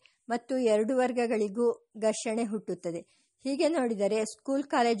ಬೇಕಾಗುತ್ತದೆ ಮತ್ತು 2 ವರ್ಗಗಳಿಗೂ ಘರ್ಷಣೆ ಹುಟ್ಟುತ್ತದೆ. ಹೀಗೆ ನೋಡಿದರೆ ಸ್ಕೂಲ್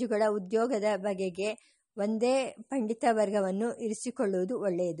ಕಾಲೇಜುಗಳ ಉದ್ಯೋಗದ ಬಗೆಗೆ ಒಂದೇ ಪಂಡಿತ ವರ್ಗವನ್ನು ಇರಿಸಿಕೊಳ್ಳುವುದು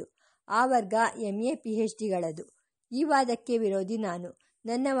ಒಳ್ಳೆಯದು. ಆ ವರ್ಗ MA PhDಗಳದು. ಈ ವಾದಕ್ಕೆ ವಿರೋಧಿ ನಾನು.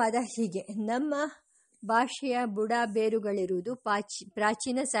 ನನ್ನ ವಾದ ಹೀಗೆ: ನಮ್ಮ ಭಾಷೆಯ ಬುಡ ಬೇರುಗಳಿರುವುದು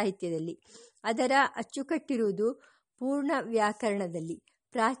ಪ್ರಾಚೀನ ಸಾಹಿತ್ಯದಲ್ಲಿ, ಅದರ ಅಚ್ಚುಕಟ್ಟಿರುವುದು ಪೂರ್ಣ ವ್ಯಾಕರಣದಲ್ಲಿ.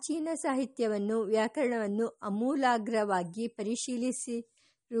 ಪ್ರಾಚೀನ ಸಾಹಿತ್ಯವನ್ನು, ವ್ಯಾಕರಣವನ್ನು ಆಮೂಲಾಗ್ರವಾಗಿ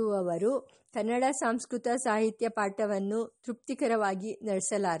ಪರಿಶೀಲಿಸಿರುವವರು ಕನ್ನಡ ಸಂಸ್ಕೃತ ಸಾಹಿತ್ಯ ಪಾಠವನ್ನು ತೃಪ್ತಿಕರವಾಗಿ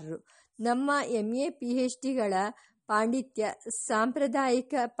ನಡೆಸಲಾರರು. ನಮ್ಮ MA PhDಗಳ ಪಾಂಡಿತ್ಯ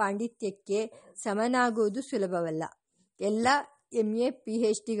ಸಾಂಪ್ರದಾಯಿಕ ಪಾಂಡಿತ್ಯಕ್ಕೆ ಸಮನಾಗುವುದು ಸುಲಭವಲ್ಲ. ಎಲ್ಲ MA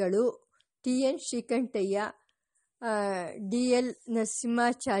PhDಗಳು TN Srikantaiah, DL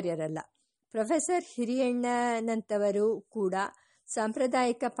ನರಸಿಂಹಾಚಾರ್ಯರಲ್ಲ. Professor ಹಿರಿಯಣ್ಣನಂತವರು ಕೂಡ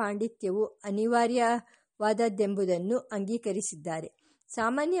ಸಾಂಪ್ರದಾಯಿಕ ಪಾಂಡಿತ್ಯವು ಅನಿವಾರ್ಯವಾದದ್ದೆಂಬುದನ್ನು ಅಂಗೀಕರಿಸಿದ್ದಾರೆ.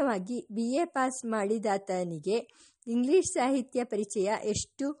 ಸಾಮಾನ್ಯವಾಗಿ BA ಪಾಸ್ ಮಾಡಿದಾತನಿಗೆ ಇಂಗ್ಲಿಷ್ ಸಾಹಿತ್ಯ ಪರಿಚಯ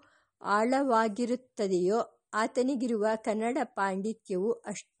ಎಷ್ಟು ಆಳವಾಗಿರುತ್ತದೆಯೋ ಆತನಿಗಿರುವ ಕನ್ನಡ ಪಾಂಡಿತ್ಯವು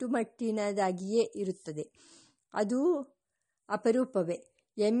ಅಷ್ಟು ಮಟ್ಟಿನದಾಗಿಯೇ ಇರುತ್ತದೆ. ಅದು ಅಪರೂಪವೇ.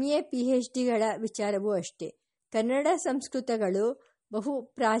 MA PhDಗಳ ವಿಚಾರವೂ ಅಷ್ಟೇ. ಕನ್ನಡ ಸಂಸ್ಕೃತಗಳು ಬಹು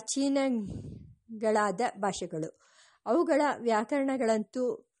ಪ್ರಾಚೀನಗಳಾದ ಭಾಷೆಗಳು. ಅವುಗಳ ವ್ಯಾಕರಣಗಳಂತೂ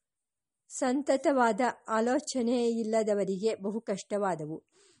ಸಂತತವಾದ ಆಲೋಚನೆಯಿಲ್ಲದವರಿಗೆ ಬಹು ಕಷ್ಟವಾದವು.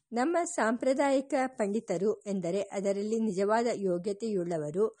 ನಮ್ಮ ಸಾಂಪ್ರದಾಯಿಕ ಪಂಡಿತರು ಎಂದರೆ ಅದರಲ್ಲಿ ನಿಜವಾದ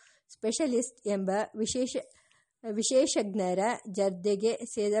ಯೋಗ್ಯತೆಯುಳ್ಳವರು, ಸ್ಪೆಷಲಿಸ್ಟ್ ಎಂಬ ವಿಶೇಷ ವಿಶೇಷಜ್ಞರ ಜರ್ದೆಗೆ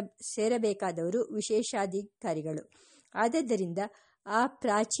ಸೇರಬೇಕಾದವರು ವಿಶೇಷಾಧಿಕಾರಿಗಳು. ಆದ್ದರಿಂದ ಆ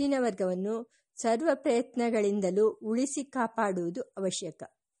ಪ್ರಾಚೀನ ವರ್ಗವನ್ನು ಸರ್ವ ಪ್ರಯತ್ನಗಳಿಂದಲೂ ಉಳಿಸಿ ಕಾಪಾಡುವುದು ಅವಶ್ಯಕ.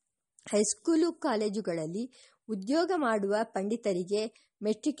 ಹೈಸ್ಕೂಲು ಕಾಲೇಜುಗಳಲ್ಲಿ ಉದ್ಯೋಗ ಮಾಡುವ ಪಂಡಿತರಿಗೆ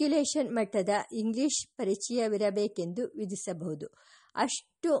ಮೆಟ್ರಿಕ್ಯುಲೇಷನ್ ಮಟ್ಟದ ಇಂಗ್ಲಿಷ್ ಪರಿಚಯವಿರಬೇಕೆಂದು ವಿಧಿಸಬಹುದು.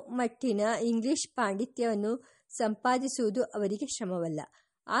 ಅಷ್ಟು ಮಟ್ಟಿನ ಇಂಗ್ಲಿಷ್ ಪಾಂಡಿತ್ಯವನ್ನು ಸಂಪಾದಿಸುವುದು ಅವರಿಗೆ ಶ್ರಮವಲ್ಲ.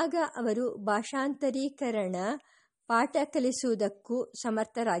 ಆಗ ಅವರು ಭಾಷಾಂತರೀಕರಣ ಪಾಠ ಕಲಿಸುವುದಕ್ಕೂ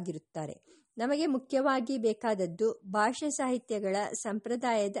ಸಮರ್ಥರಾಗಿರುತ್ತಾರೆ. ನಮಗೆ ಮುಖ್ಯವಾಗಿ ಬೇಕಾದದ್ದು ಭಾಷೆ ಸಾಹಿತ್ಯಗಳ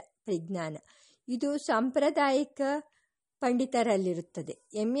ಸಂಪ್ರದಾಯದ ಪರಿಜ್ಞಾನ. ಇದು ಸಾಂಪ್ರದಾಯಿಕ ಪಂಡಿತರಲ್ಲಿರುತ್ತದೆ.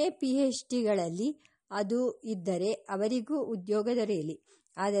 MA PhDಗಳಲ್ಲಿ ಅದು ಇದ್ದರೆ ಅವರಿಗೂ ಉದ್ಯೋಗ ದೊರೆಯಲಿ.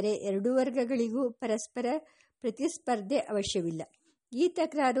 ಆದರೆ ಎರಡೂ ವರ್ಗಗಳಿಗೂ ಪರಸ್ಪರ ಪ್ರತಿಸ್ಪರ್ಧೆ ಅವಶ್ಯವಿಲ್ಲ. ಈ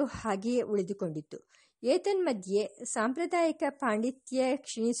ತಕರಾರು ಹಾಗೆಯೇ ಉಳಿದುಕೊಂಡಿತು. ಏತನ್ಮಧ್ಯೆ ಸಾಂಪ್ರದಾಯಿಕ ಪಾಂಡಿತ್ಯ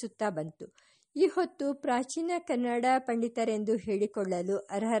ಕ್ಷೀಣಿಸುತ್ತಾ ಬಂತು. ಈ ಹೊತ್ತು ಪ್ರಾಚೀನ ಕನ್ನಡ ಪಂಡಿತರೆಂದು ಹೇಳಿಕೊಳ್ಳಲು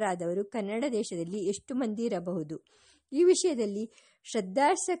ಅರ್ಹರಾದವರು ಕನ್ನಡ ದೇಶದಲ್ಲಿ ಎಷ್ಟು ಮಂದಿ ಇರಬಹುದು? ಈ ವಿಷಯದಲ್ಲಿ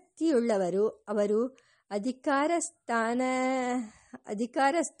ಶ್ರದ್ಧಾಸಕ್ತಿಯುಳ್ಳವರು ಅವರು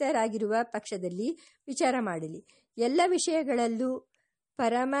ಅಧಿಕಾರಸ್ಥರಾಗಿರುವ ಪಕ್ಷದಲ್ಲಿ ವಿಚಾರ ಮಾಡಲಿ. ಎಲ್ಲ ವಿಷಯಗಳಲ್ಲೂ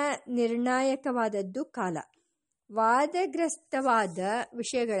ಪರಮ ನಿರ್ಣಾಯಕವಾದದ್ದು ಕಾಲ. ವಾದಗ್ರಸ್ತವಾದ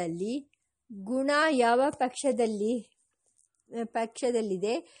ವಿಷಯಗಳಲ್ಲಿ ಗುಣ ಯಾವ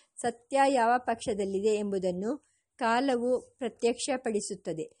ಪಕ್ಷದಲ್ಲಿದೆ, ಸತ್ಯ ಯಾವ ಪಕ್ಷದಲ್ಲಿದೆ ಎಂಬುದನ್ನು ಕಾಲವು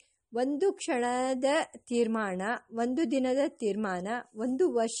ಪ್ರತ್ಯಕ್ಷಪಡಿಸುತ್ತದೆ. ಒಂದು ಕ್ಷಣದ ತೀರ್ಮಾನ, ಒಂದು ದಿನದ ತೀರ್ಮಾನ, ಒಂದು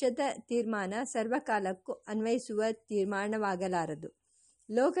ವರ್ಷದ ತೀರ್ಮಾನ ಸರ್ವಕಾಲಕ್ಕೂ ಅನ್ವಯಿಸುವ ತೀರ್ಮಾನವಾಗಲಾರದು.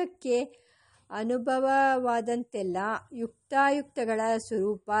 ಲೋಕಕ್ಕೆ ಅನುಭವವಾದಂತೆಲ್ಲ ಯುಕ್ತಾಯುಕ್ತಗಳ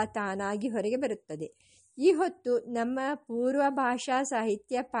ಸ್ವರೂಪ ತಾನಾಗಿ ಹೊರಗೆ ಬರುತ್ತದೆ. ಈ ಹೊತ್ತು ನಮ್ಮ ಪೂರ್ವ ಭಾಷಾ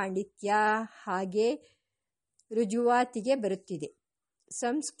ಸಾಹಿತ್ಯ ಪಾಂಡಿತ್ಯ ಹಾಗೆ ರುಜುವಾತಿಗೆ ಬರುತ್ತಿದೆ.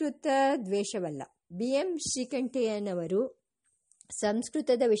 ಸಂಸ್ಕೃತ ದ್ವೇಷವಲ್ಲ. BM ಶ್ರೀಕಂಠಯ್ಯನವರು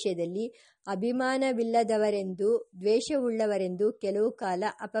ಸಂಸ್ಕೃತದ ವಿಷಯದಲ್ಲಿ ಅಭಿಮಾನವಿಲ್ಲದವರೆಂದು, ದ್ವೇಷವುಳ್ಳವರೆಂದು ಕೆಲವು ಕಾಲ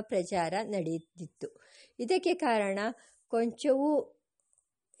ಅಪಪ್ರಚಾರ ನಡೆದಿತ್ತು. ಇದಕ್ಕೆ ಕಾರಣ ಕೊಂಚವೂ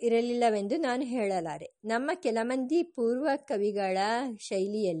ಇರಲಿಲ್ಲವೆಂದು ನಾನು ಹೇಳಲಾರೆ. ನಮ್ಮ ಕೆಲಮಂದಿ ಪೂರ್ವ ಕವಿಗಳ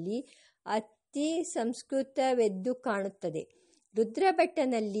ಶೈಲಿಯಲ್ಲಿ ಅತಿ ಸಂಸ್ಕೃತವೆದ್ದು ಕಾಣುತ್ತದೆ.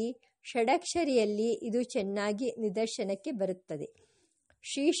 ರುದ್ರಭಟ್ಟನಲ್ಲಿ ಷಡಕ್ಷರಿಯಲ್ಲಿ ಇದು ಚೆನ್ನಾಗಿ ನಿದರ್ಶನಕ್ಕೆ ಬರುತ್ತದೆ.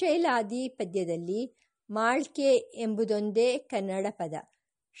 ಶ್ರೀಶೈಲಾದಿ ಪದ್ಯದಲ್ಲಿ ಮಾಳ್ಕೆ ಎಂಬುದೊಂದೇ ಕನ್ನಡ ಪದ.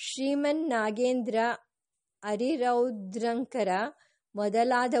 ಶ್ರೀಮನ್ನಾಗೇಂದ್ರ, ಅರಿರೌದ್ರಂಕರ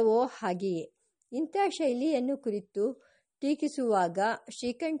ಮೊದಲಾದವೋ ಹಾಗೆಯೇ. ಇಂಥ ಶೈಲಿಯನ್ನು ಕುರಿತು ಟೀಕಿಸುವಾಗ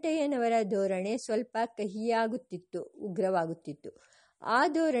ಶ್ರೀಕಂಠಯ್ಯನವರ ಧೋರಣೆ ಸ್ವಲ್ಪ ಕಹಿಯಾಗುತ್ತಿತ್ತು, ಉಗ್ರವಾಗುತ್ತಿತ್ತು. ಆ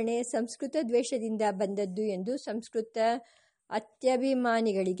ಧೋರಣೆ ಸಂಸ್ಕೃತ ದ್ವೇಷದಿಂದ ಬಂದದ್ದು ಎಂದು ಸಂಸ್ಕೃತ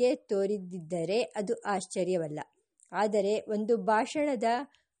ಅತ್ಯಭಿಮಾನಿಗಳಿಗೆ ತೋರಿದ್ದರೆ ಅದು ಆಶ್ಚರ್ಯವಲ್ಲ. ಆದರೆ ಒಂದು ಭಾಷಣದ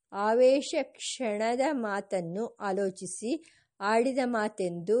ಆವೇಶ ಕ್ಷಣದ ಮಾತನ್ನು ಆಲೋಚಿಸಿ ಆಡಿದ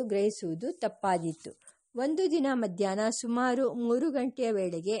ಮಾತೆಂದು ಗ್ರಹಿಸುವುದು ತಪ್ಪಾದೀತು. ಒಂದು ದಿನ ಮಧ್ಯಾಹ್ನ ಸುಮಾರು 3 ಗಂಟೆಯ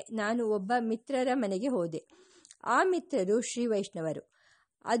ವೇಳೆಗೆ ನಾನು ಒಬ್ಬ ಮಿತ್ರರ ಮನೆಗೆ ಹೋದೆ. ಆ ಮಿತ್ರರು ಶ್ರೀ ವೈಷ್ಣವರು.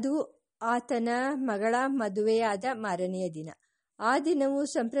 ಅದು ಆತನ ಮಗಳ ಮದುವೆಯಾದ ಮಾರನೆಯ ದಿನ. ಆ ದಿನವೂ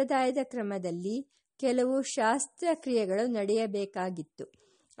ಸಂಪ್ರದಾಯದ ಕ್ರಮದಲ್ಲಿ ಕೆಲವು ಶಾಸ್ತ್ರಕ್ರಿಯೆಗಳು ನಡೆಯಬೇಕಾಗಿತ್ತು.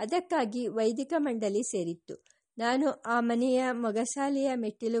 ಅದಕ್ಕಾಗಿ ವೈದಿಕ ಮಂಡಳಿ ಸೇರಿತ್ತು. ನಾನು ಆ ಮನೆಯ ಮೊಗಸಾಲೆಯ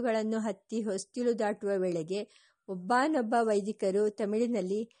ಮೆಟ್ಟಿಲುಗಳನ್ನು ಹತ್ತಿ ಹೊಸ್ತಿಲು ದಾಟುವ ವೇಳೆಗೆ ಒಬ್ಬನೊಬ್ಬ ವೈದಿಕರು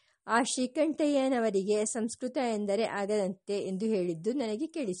ತಮಿಳಿನಲ್ಲಿ ಆ ಶ್ರೀಕಂಠಯ್ಯನವರಿಗೆ ಸಂಸ್ಕೃತ ಎಂದರೆ ಆಗದಂತೆ ಎಂದು ಹೇಳಿದ್ದು ನನಗೆ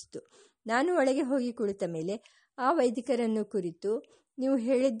ಕೇಳಿಸಿತು. ನಾನು ಒಳಗೆ ಹೋಗಿ ಕುಳಿತ ಮೇಲೆ ಆ ವೈದಿಕರನ್ನು ಕುರಿತು, ನೀವು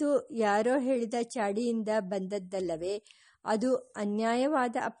ಹೇಳಿದ್ದು ಯಾರೋ ಹೇಳಿದ ಚಾಡಿಯಿಂದ ಬಂದದ್ದಲ್ಲವೇ, ಅದು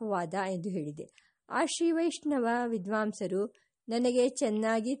ಅನ್ಯಾಯವಾದ ಅಪವಾದ ಎಂದು ಹೇಳಿದೆ. ಆ ಶ್ರೀವೈಷ್ಣವ ವಿದ್ವಾಂಸರು ನನಗೆ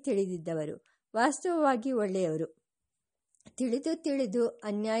ಚೆನ್ನಾಗಿ ತಿಳಿದಿದ್ದವರು, ವಾಸ್ತವವಾಗಿ ಒಳ್ಳೆಯವರು, ತಿಳಿದು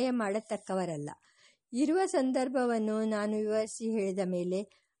ಅನ್ಯಾಯ ಮಾಡತಕ್ಕವರಲ್ಲ. ಇರುವ ಸಂದರ್ಭವನ್ನು ನಾನು ವಿವರಿಸಿ ಹೇಳಿದ ಮೇಲೆ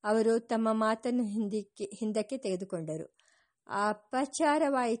ಅವರು ತಮ್ಮ ಮಾತನ್ನು ಹಿಂದಕ್ಕೆ ತೆಗೆದುಕೊಂಡರು.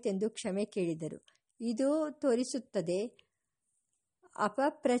 ಅಪಚಾರವಾಯಿತೆಂದು ಕ್ಷಮೆ ಕೇಳಿದರು. ಇದು ತೋರಿಸುತ್ತದೆ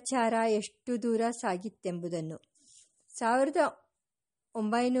ಅಪಪ್ರಚಾರ ಎಷ್ಟು ದೂರ ಸಾಗಿತ್ತೆಂಬುದನ್ನು.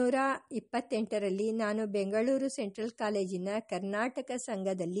 1928ರಲ್ಲಿ ನಾನು ಬೆಂಗಳೂರು ಸೆಂಟ್ರಲ್ ಕಾಲೇಜಿನ ಕರ್ನಾಟಕ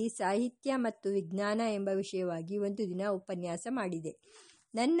ಸಂಘದಲ್ಲಿ ಸಾಹಿತ್ಯ ಮತ್ತು ವಿಜ್ಞಾನ ಎಂಬ ವಿಷಯವಾಗಿ ಒಂದು ದಿನ ಉಪನ್ಯಾಸ ಮಾಡಿದೆ.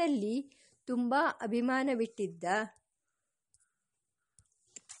 ನನ್ನಲ್ಲಿ ತುಂಬ ಅಭಿಮಾನವಿಟ್ಟಿದ್ದ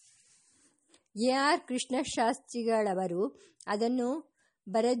AR ಕೃಷ್ಣಶಾಸ್ತ್ರಿಗಳವರು ಅದನ್ನು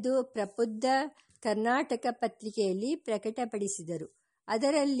ಬರೆದು ಪ್ರಬುದ್ಧ ಕರ್ನಾಟಕ ಪತ್ರಿಕೆಯಲ್ಲಿ ಪ್ರಕಟಪಡಿಸಿದರು.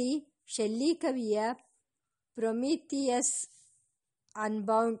 ಅದರಲ್ಲಿ ಶೆಲ್ಲಿ ಕವಿಯ ಪ್ರೊಮಿಥಿಯಸ್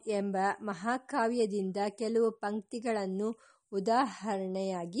ಅನ್ಬೌಂಡ್ ಎಂಬ ಮಹಾಕಾವ್ಯದಿಂದ ಕೆಲವು ಪಂಕ್ತಿಗಳನ್ನು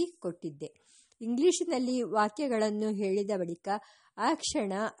ಉದಾಹರಣೆಯಾಗಿ ಕೊಟ್ಟಿದ್ದೆ. ಇಂಗ್ಲಿಷಿನಲ್ಲಿ ವಾಕ್ಯಗಳನ್ನು ಹೇಳಿದ ಬಳಿಕ ಆ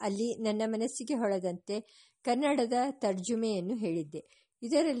ಕ್ಷಣ ಅಲ್ಲಿ ನನ್ನ ಮನಸ್ಸಿಗೆ ಹೊಳೆದಂತೆ ಕನ್ನಡದ ತರ್ಜುಮೆಯನ್ನು ಹೇಳಿದ್ದೆ.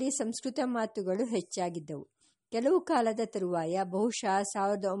 ಇದರಲ್ಲಿ ಸಂಸ್ಕೃತ ಮಾತುಗಳು ಹೆಚ್ಚಾಗಿದ್ದವು. ಕೆಲವು ಕಾಲದ ತರುವಾಯ, ಬಹುಶಃ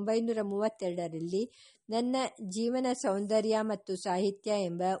 1932ರಲ್ಲಿ ನನ್ನ ಜೀವನ ಸೌಂದರ್ಯ ಮತ್ತು ಸಾಹಿತ್ಯ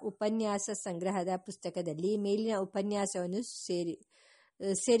ಎಂಬ ಉಪನ್ಯಾಸ ಸಂಗ್ರಹದ ಪುಸ್ತಕದಲ್ಲಿ ಮೇಲಿನ ಉಪನ್ಯಾಸವನ್ನು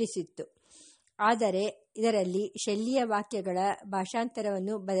ಸೇರಿಸಿತ್ತು. ಆದರೆ ಇದರಲ್ಲಿ ಶೆಲ್ಲಿಯ ವಾಕ್ಯಗಳ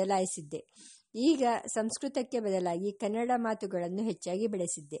ಭಾಷಾಂತರವನ್ನು ಬದಲಾಯಿಸಿದ್ದೆ. ಈಗ ಸಂಸ್ಕೃತಕ್ಕೆ ಬದಲಾಗಿ ಕನ್ನಡ ಮಾತುಗಳನ್ನು ಹೆಚ್ಚಾಗಿ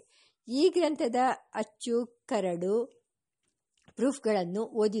ಬಳಸಿದ್ದೆ. ಈ ಗ್ರಂಥದ ಅಚ್ಚು ಕರಡು ಪ್ರೂಫ್ಗಳನ್ನು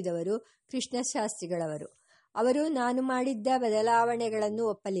ಓದಿದವರು ಕೃಷ್ಣಶಾಸ್ತ್ರಿಗಳವರು. ಅವರು ನಾನು ಮಾಡಿದ್ದ ಬದಲಾವಣೆಗಳನ್ನು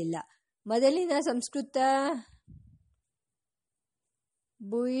ಒಪ್ಪಲಿಲ್ಲ. ಮೊದಲಿನ ಸಂಸ್ಕೃತ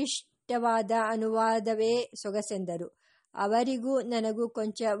ಭೂಯಿಷ್ಠವಾದ ಅನುವಾದವೇ ಸೊಗಸೆಂದರು. ಅವರಿಗೂ ನನಗೂ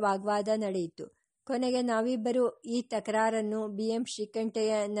ಕೊಂಚ ವಾಗ್ವಾದ ನಡೆಯಿತು. ಕೊನೆಗೆ ನಾವಿಬ್ಬರೂ ಈ ತಕರಾರನ್ನು BM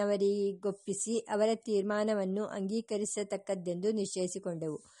ಶ್ರೀಕಂಠಯ್ಯನವರಿಗೊಪ್ಪಿಸಿ ಅವರ ತೀರ್ಮಾನವನ್ನು ಅಂಗೀಕರಿಸತಕ್ಕದ್ದೆಂದು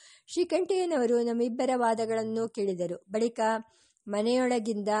ನಿಶ್ಚಯಿಸಿಕೊಂಡೆವು. ಶ್ರೀಕಂಠಯ್ಯನವರು ನಮ್ಮಿಬ್ಬರ ವಾದಗಳನ್ನು ಕೇಳಿದರು. ಬಳಿಕ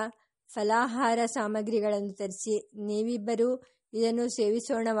ಮನೆಯೊಳಗಿಂದ ಫಲಾಹಾರ ಸಾಮಗ್ರಿಗಳನ್ನು ತರಿಸಿ, ನೀವಿಬ್ಬರೂ ಇದನ್ನು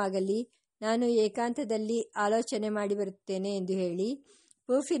ಸೇವಿಸೋಣವಾಗಲಿ, ನಾನು ಏಕಾಂತದಲ್ಲಿ ಆಲೋಚನೆ ಮಾಡಿ ಬರುತ್ತೇನೆ ಎಂದು ಹೇಳಿ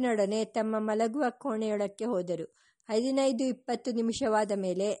ಪ್ರೂಫಿನೊಡನೆ ತಮ್ಮ ಮಲಗುವ ಕೋಣೆಯೊಳಕ್ಕೆ ಹೋದರು. 15-20 ನಿಮಿಷವಾದ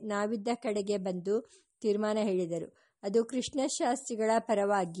ಮೇಲೆ ನಾವಿದ್ದ ಕಡೆಗೆ ಬಂದು ತೀರ್ಮಾನ ಹೇಳಿದರು. ಅದು ಕೃಷ್ಣಶಾಸ್ತ್ರಿಗಳ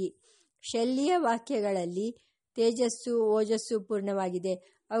ಪರವಾಗಿ. ಶೆಲ್ಲಿಯ ವಾಕ್ಯಗಳಲ್ಲಿ ತೇಜಸ್ಸು ಓಜಸ್ಸು ಪೂರ್ಣವಾಗಿದೆ.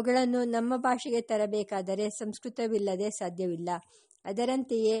 ಅವುಗಳನ್ನು ನಮ್ಮ ಭಾಷೆಗೆ ತರಬೇಕಾದರೆ ಸಂಸ್ಕೃತವಿಲ್ಲದೆ ಸಾಧ್ಯವಿಲ್ಲ.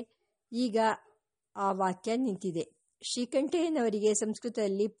 ಅದರಂತೆಯೇ ಈಗ ಆ ವಾಕ್ಯ ನಿಂತಿದೆ. ಶ್ರೀಕಂಠಯ್ಯನವರಿಗೆ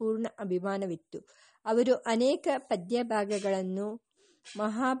ಸಂಸ್ಕೃತದಲ್ಲಿ ಪೂರ್ಣ ಅಭಿಮಾನವಿತ್ತು. ಅವರು ಅನೇಕ ಪದ್ಯ ಭಾಗಗಳನ್ನು,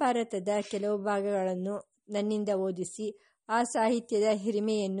 ಮಹಾಭಾರತದ ಕೆಲವು ಭಾಗಗಳನ್ನು ನನ್ನಿಂದ ಓದಿಸಿ ಆ ಸಾಹಿತ್ಯದ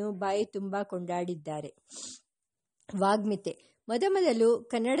ಹಿರಿಮೆಯನ್ನು ಬಾಯಿ ತುಂಬ ಕೊಂಡಾಡಿದ್ದಾರೆ. ವಾಗ್ಮಿತೆ. ಮೊದಮೊದಲು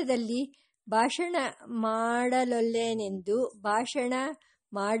ಕನ್ನಡದಲ್ಲಿ ಭಾಷಣ ಮಾಡಲೊಲ್ಲೆನೆಂದು ಭಾಷಣ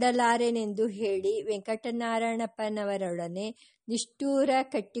ಮಾಡಲಾರೆನೆಂದು ಹೇಳಿ ವೆಂಕಟನಾರಾಯಣಪ್ಪನವರೊಡನೆ ನಿಷ್ಠೂರ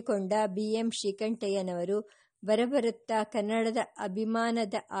ಕಟ್ಟಿಕೊಂಡ BM ಶ್ರೀಕಂಠಯ್ಯನವರು ಬರಬರುತ್ತಾ ಕನ್ನಡದ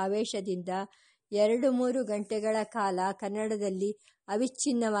ಅಭಿಮಾನದ ಆವೇಶದಿಂದ 2-3 ಗಂಟೆಗಳ ಕಾಲ ಕನ್ನಡದಲ್ಲಿ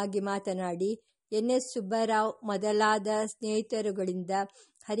ಅವಿಚ್ಛಿನ್ನವಾಗಿ ಮಾತನಾಡಿ NS ಸುಬ್ಬರಾವ್ ಮೊದಲಾದ ಸ್ನೇಹಿತರುಗಳಿಂದ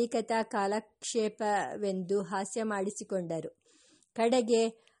ಹರಿಕಥಾ ಕಾಲಕ್ಷೇಪವೆಂದು ಹಾಸ್ಯ ಮಾಡಿಸಿಕೊಂಡರು. ಕಡೆಗೆ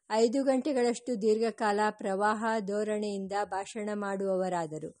 5 ಗಂಟೆಗಳಷ್ಟು ದೀರ್ಘಕಾಲ ಪ್ರವಾಹ ಧೋರಣೆಯಿಂದ ಭಾಷಣ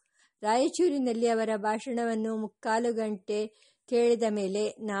ಮಾಡುವವರಾದರು. ರಾಯಚೂರಿನಲ್ಲಿ ಅವರ ಭಾಷಣವನ್ನು 3/4 ಗಂಟೆ ಕೇಳಿದ ಮೇಲೆ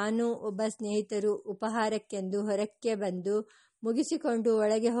ನಾನು, ಒಬ್ಬ ಸ್ನೇಹಿತರು ಉಪಹಾರಕ್ಕೆಂದು ಹೊರಕ್ಕೆ ಬಂದು ಮುಗಿಸಿಕೊಂಡು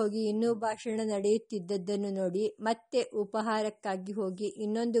ಒಳಗೆ ಹೋಗಿ ಇನ್ನೂ ಭಾಷಣ ನಡೆಯುತ್ತಿದ್ದದ್ದನ್ನು ನೋಡಿ ಮತ್ತೆ ಉಪಹಾರಕ್ಕಾಗಿ ಹೋಗಿ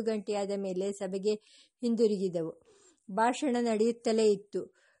 1 ಗಂಟೆಯಾದ ಮೇಲೆ ಸಭೆಗೆ ಹಿಂದಿರುಗಿದೆವು. ಭಾಷಣ ನಡೆಯುತ್ತಲೇ ಇತ್ತು.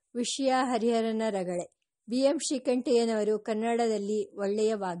 ವಿಷಯ ಹರಿಹರನ ರಗಳೆ. BM ಶ್ರೀಕಂಠಯ್ಯನವರು ಕನ್ನಡದಲ್ಲಿ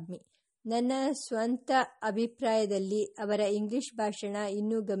ಒಳ್ಳೆಯ ವಾಗ್ಮಿ. ನನ್ನ ಸ್ವಂತ ಅಭಿಪ್ರಾಯದಲ್ಲಿ ಅವರ ಇಂಗ್ಲಿಷ್ ಭಾಷಣ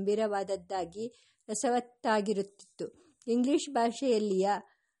ಇನ್ನೂ ಗಂಭೀರವಾದದ್ದಾಗಿ ರಸವತ್ತಾಗಿರುತ್ತಿತ್ತು. ಇಂಗ್ಲಿಷ್ ಭಾಷೆಯಲ್ಲಿಯ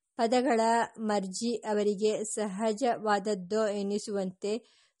ಪದಗಳ ಮರ್ಜಿ ಅವರಿಗೆ ಸಹಜವಾದದ್ದೋ ಎನ್ನಿಸುವಂತೆ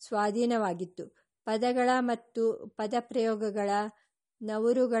ಸ್ವಾಧೀನವಾಗಿತ್ತು. ಪದಗಳ ಮತ್ತು ಪದಪ್ರಯೋಗಗಳ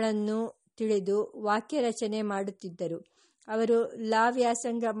ನವುರುಗಳನ್ನು ತಿಳಿದು ವಾಕ್ಯ ರಚನೆ ಮಾಡುತ್ತಿದ್ದರು. ಅವರು ಲಾ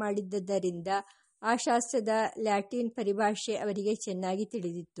ವ್ಯಾಸಂಗ ಮಾಡಿದ್ದರಿಂದ ಆ ಶಾಸ್ತ್ರದ ಲ್ಯಾಟಿನ್ ಪರಿಭಾಷೆ ಅವರಿಗೆ ಚೆನ್ನಾಗಿ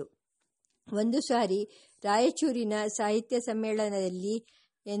ತಿಳಿದಿತ್ತು. ಒಂದು ಸಾರಿ ರಾಯಚೂರಿನ ಸಾಹಿತ್ಯ ಸಮ್ಮೇಳನದಲ್ಲಿ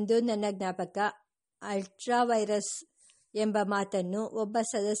ಎಂದು ನನ್ನ ಜ್ಞಾಪಕ, ಅಲ್ಟ್ರಾವೈರಸ್ ಎಂಬ ಮಾತನ್ನು ಒಬ್ಬ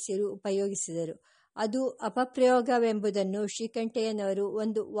ಸದಸ್ಯರು ಉಪಯೋಗಿಸಿದರು. ಅದು ಅಪಪ್ರಯೋಗವೆಂಬುದನ್ನು ಶ್ರೀಕಂಠಯ್ಯನವರು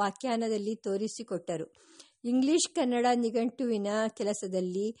ಒಂದು ವ್ಯಾಖ್ಯಾನದಲ್ಲಿ ತೋರಿಸಿಕೊಟ್ಟರು. ಇಂಗ್ಲಿಷ್ ಕನ್ನಡ ನಿಘಂಟುವಿನ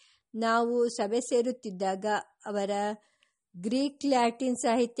ಕೆಲಸದಲ್ಲಿ ನಾವು ಸಭೆ ಸೇರುತ್ತಿದ್ದಾಗ ಅವರ ಗ್ರೀಕ್ ಲ್ಯಾಟಿನ್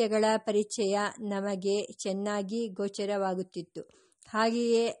ಸಾಹಿತ್ಯಗಳ ಪರಿಚಯ ನಮಗೆ ಚೆನ್ನಾಗಿ ಗೋಚರವಾಗುತ್ತಿತ್ತು.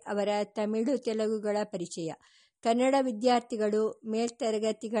 ಹಾಗೆಯೇ ಅವರ ತಮಿಳು ತೆಲುಗುಗಳ ಪರಿಚಯ. ಕನ್ನಡ ವಿದ್ಯಾರ್ಥಿಗಳು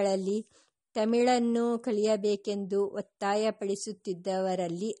ಮೇಲ್ತರಗತಿಗಳಲ್ಲಿ ತಮಿಳನ್ನು ಕಲಿಯಬೇಕೆಂದು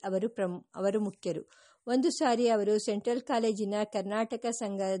ಒತ್ತಾಯಪಡಿಸುತ್ತಿದ್ದವರಲ್ಲಿ ಅವರು ಮುಖ್ಯರು. ಒಂದು ಸಾರಿ ಅವರು ಸೆಂಟ್ರಲ್ ಕಾಲೇಜಿನ ಕರ್ನಾಟಕ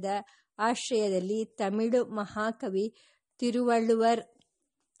ಸಂಘದ ಆಶ್ರಯದಲ್ಲಿ ತಮಿಳು ಮಹಾಕವಿ ತಿರುವಳ್ಳುವರ್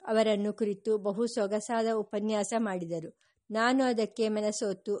ಅವರನ್ನು ಕುರಿತು ಬಹು ಸೊಗಸಾದ ಉಪನ್ಯಾಸ ಮಾಡಿದರು. ನಾನು ಅದಕ್ಕೆ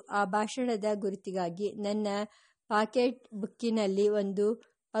ಮನಸೋತು ಆ ಭಾಷಣದ ಗುರುತಿಗಾಗಿ ನನ್ನ ಪಾಕೆಟ್ ಬುಕ್ಕಿನಲ್ಲಿ ಒಂದು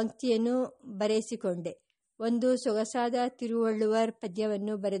ಪಂಕ್ತಿಯನ್ನು ಬರೆಸಿಕೊಂಡೆ. ಒಂದು ಸೊಗಸಾದ ತಿರುವಳ್ಳುವರ್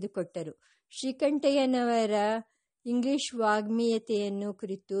ಪದ್ಯವನ್ನು ಬರೆದುಕೊಟ್ಟರು. ಶ್ರೀಕಂಠಯ್ಯನವರ ಇಂಗ್ಲಿಷ್ ವಾಗ್ಮೀಯತೆಯನ್ನು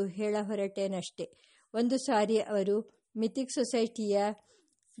ಕುರಿತು ಹೇಳಹೊರಟೇನಷ್ಟೆ. ಒಂದು ಸಾರಿ ಅವರು ಮಿಥಿಕ್ ಸೊಸೈಟಿಯ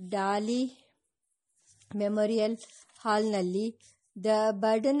ಡಾಲಿ ಮೆಮೋರಿಯಲ್ ಹಾಲ್ನಲ್ಲಿ the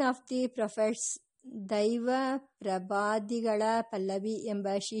burden of the prophets, ದೈವ ಪ್ರವಾದಿಗಳ ಪಲ್ಲವಿ ಎಂಬ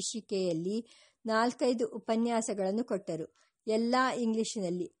ಶೀರ್ಷಿಕೆಯಲ್ಲಿ 4-5 ಉಪನ್ಯಾಸಗಳನ್ನು ಕೊಟ್ಟರು. ಎಲ್ಲ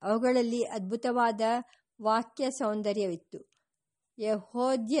ಇಂಗ್ಲಿಷಿನಲ್ಲಿ. ಅವುಗಳಲ್ಲಿ ಅದ್ಭುತವಾದ ವಾಕ್ಯ ಸೌಂದರ್ಯವಿತ್ತು.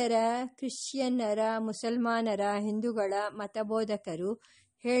 ಯಹೂದ್ಯರ, ಕ್ರಿಶ್ಚಿಯನ್ನರ, ಮುಸಲ್ಮಾನರ, ಹಿಂದೂಗಳ ಮತಬೋಧಕರು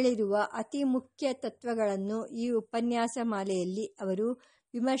ಹೇಳಿರುವ ಅತಿ ಮುಖ್ಯ ತತ್ವಗಳನ್ನು ಈ ಉಪನ್ಯಾಸ ಮಾಲೆಯಲ್ಲಿ ಅವರು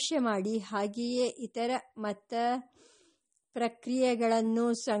ವಿಮರ್ಶೆ ಮಾಡಿ, ಹಾಗೆಯೇ ಇತರ ಮತ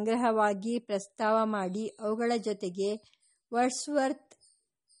ಪ್ರಕ್ರಿಯೆಗಳನ್ನು ಸಂಗ್ರಹವಾಗಿ ಪ್ರಸ್ತಾವ ಮಾಡಿ, ಅವುಗಳ ಜೊತೆಗೆ Wordsworth,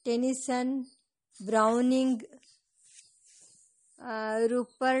 Tennyson, Browning,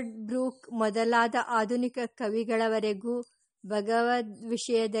 Rupert Brooke ಮೊದಲಾದ ಆಧುನಿಕ ಕವಿಗಳವರೆಗೂ ಭಗವದ್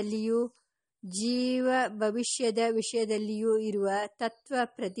ವಿಷಯದಲ್ಲಿಯೂ ಜೀವ ಭವಿಷ್ಯದ ವಿಷಯದಲ್ಲಿಯೂ ಇರುವ ತತ್ವ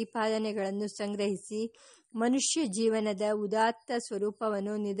ಪ್ರತಿಪಾದನೆಗಳನ್ನು ಸಂಗ್ರಹಿಸಿ ಮನುಷ್ಯ ಜೀವನದ ಉದಾತ್ತ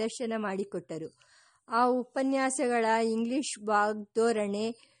ಸ್ವರೂಪವನ್ನು ನಿದರ್ಶನ ಮಾಡಿಕೊಟ್ಟರು. ಆ ಉಪನ್ಯಾಸಗಳ ಇಂಗ್ಲಿಷ್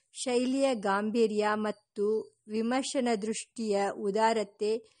ವಾಗ್ಧೋರಣೆ, ಶೈಲಿಯ ಗಾಂಭೀರ್ಯ ಮತ್ತು ವಿಮರ್ಶನ ದೃಷ್ಟಿಯ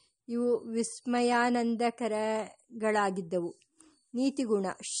ಉದಾರತೆ ಇವು ವಿಸ್ಮಯಾನಂದಕರಗಳಾಗಿದ್ದವು. ನೀತಿಗುಣ.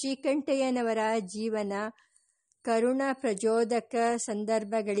 ಶ್ರೀಕಂಠಯ್ಯನವರ ಜೀವನ ಕರುಣ ಪ್ರಚೋದಕ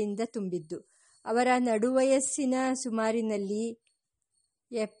ಸಂದರ್ಭಗಳಿಂದ ತುಂಬಿದ್ದು. ಅವರ ನಡುವಯಸ್ಸಿನ ಸುಮಾರಿನಲ್ಲಿ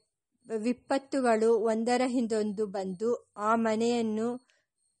ವಿಪತ್ತುಗಳು ಒಂದರ ಹಿಂದೊಂದು ಬಂದು ಆ ಮನೆಯನ್ನು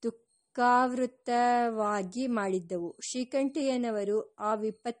ದುಃಖಾವೃತವಾಗಿ ಮಾಡಿದ್ದವು. ಶ್ರೀಕಂಠಯ್ಯನವರು ಆ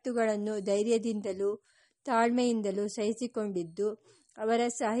ವಿಪತ್ತುಗಳನ್ನು ಧೈರ್ಯದಿಂದಲೂ ತಾಳ್ಮೆಯಿಂದಲೂ ಸಹಿಸಿಕೊಂಡಿದ್ದು ಅವರ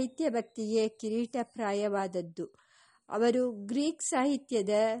ಸಾಹಿತ್ಯ ಭಕ್ತಿಗೆ ಕಿರೀಟಪ್ರಾಯವಾದದ್ದು. ಅವರು ಗ್ರೀಕ್ ಸಾಹಿತ್ಯದ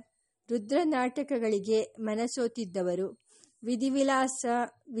ರುದ್ರನಾಟಕಗಳಿಗೆ ಮನಸೋತಿದ್ದವರು. ವಿಧಿವಿಲಾಸ,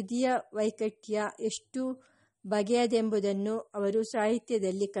 ವಿಧಿಯ ವೈಕಟ್ಯ ಎಷ್ಟು ಬಗೆಯದೆಂಬುದನ್ನು ಅವರು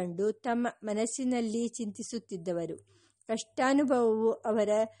ಸಾಹಿತ್ಯದಲ್ಲಿ ಕಂಡು ತಮ್ಮ ಮನಸ್ಸಿನಲ್ಲಿ ಚಿಂತಿಸುತ್ತಿದ್ದವರು. ಕಷ್ಟಾನುಭವವು ಅವರ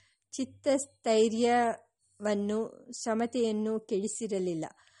ಚಿತ್ತಸ್ಥೈರ್ಯವನ್ನು, ಸಮತೆಯನ್ನು ಕೆಡಿಸಿರಲಿಲ್ಲ.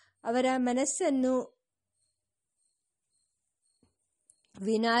 ಅವರ ಮನಸ್ಸನ್ನು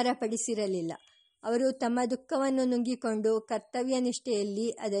ವಿನಾರಪಡಿಸಿರಲಿಲ್ಲ. ಅವರು ತಮ್ಮ ದುಃಖವನ್ನು ನುಂಗಿಕೊಂಡು ಕರ್ತವ್ಯ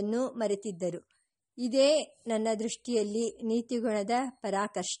ನಿಷ್ಠೆಯಲ್ಲಿ ಅದನ್ನು ಮರೆತಿದ್ದರು. ಇದೇ ನನ್ನ ದೃಷ್ಟಿಯಲ್ಲಿ ನೀತಿಗುಣದ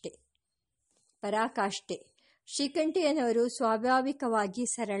ಪರಾಕಾಷ್ಠೆ. ಶ್ರೀಕಂಠಯ್ಯನವರು ಸ್ವಾಭಾವಿಕವಾಗಿ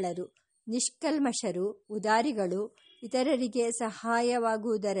ಸರಳರು, ನಿಷ್ಕಲ್ಮಷರು, ಉದಾರಿಗಳು. ಇತರರಿಗೆ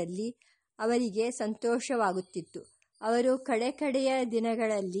ಸಹಾಯವಾಗುವುದರಲ್ಲಿ ಅವರಿಗೆ ಸಂತೋಷವಾಗುತ್ತಿತ್ತು. ಅವರು ಕಡೆಯ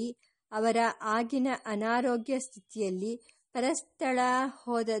ದಿನಗಳಲ್ಲಿ ಅವರ ಆಗಿನ ಅನಾರೋಗ್ಯ ಸ್ಥಿತಿಯಲ್ಲಿ ಪರಸ್ಥಳ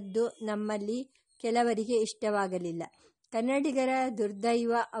ಹೋದದ್ದು ನಮ್ಮಲ್ಲಿ ಕೆಲವರಿಗೆ ಇಷ್ಟವಾಗಲಿಲ್ಲ. ಕನ್ನಡಿಗರ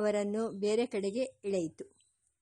ದುರ್ದೈವ ಅವರನ್ನು ಬೇರೆ ಕಡೆಗೆ ಎಳೆಯಿತು.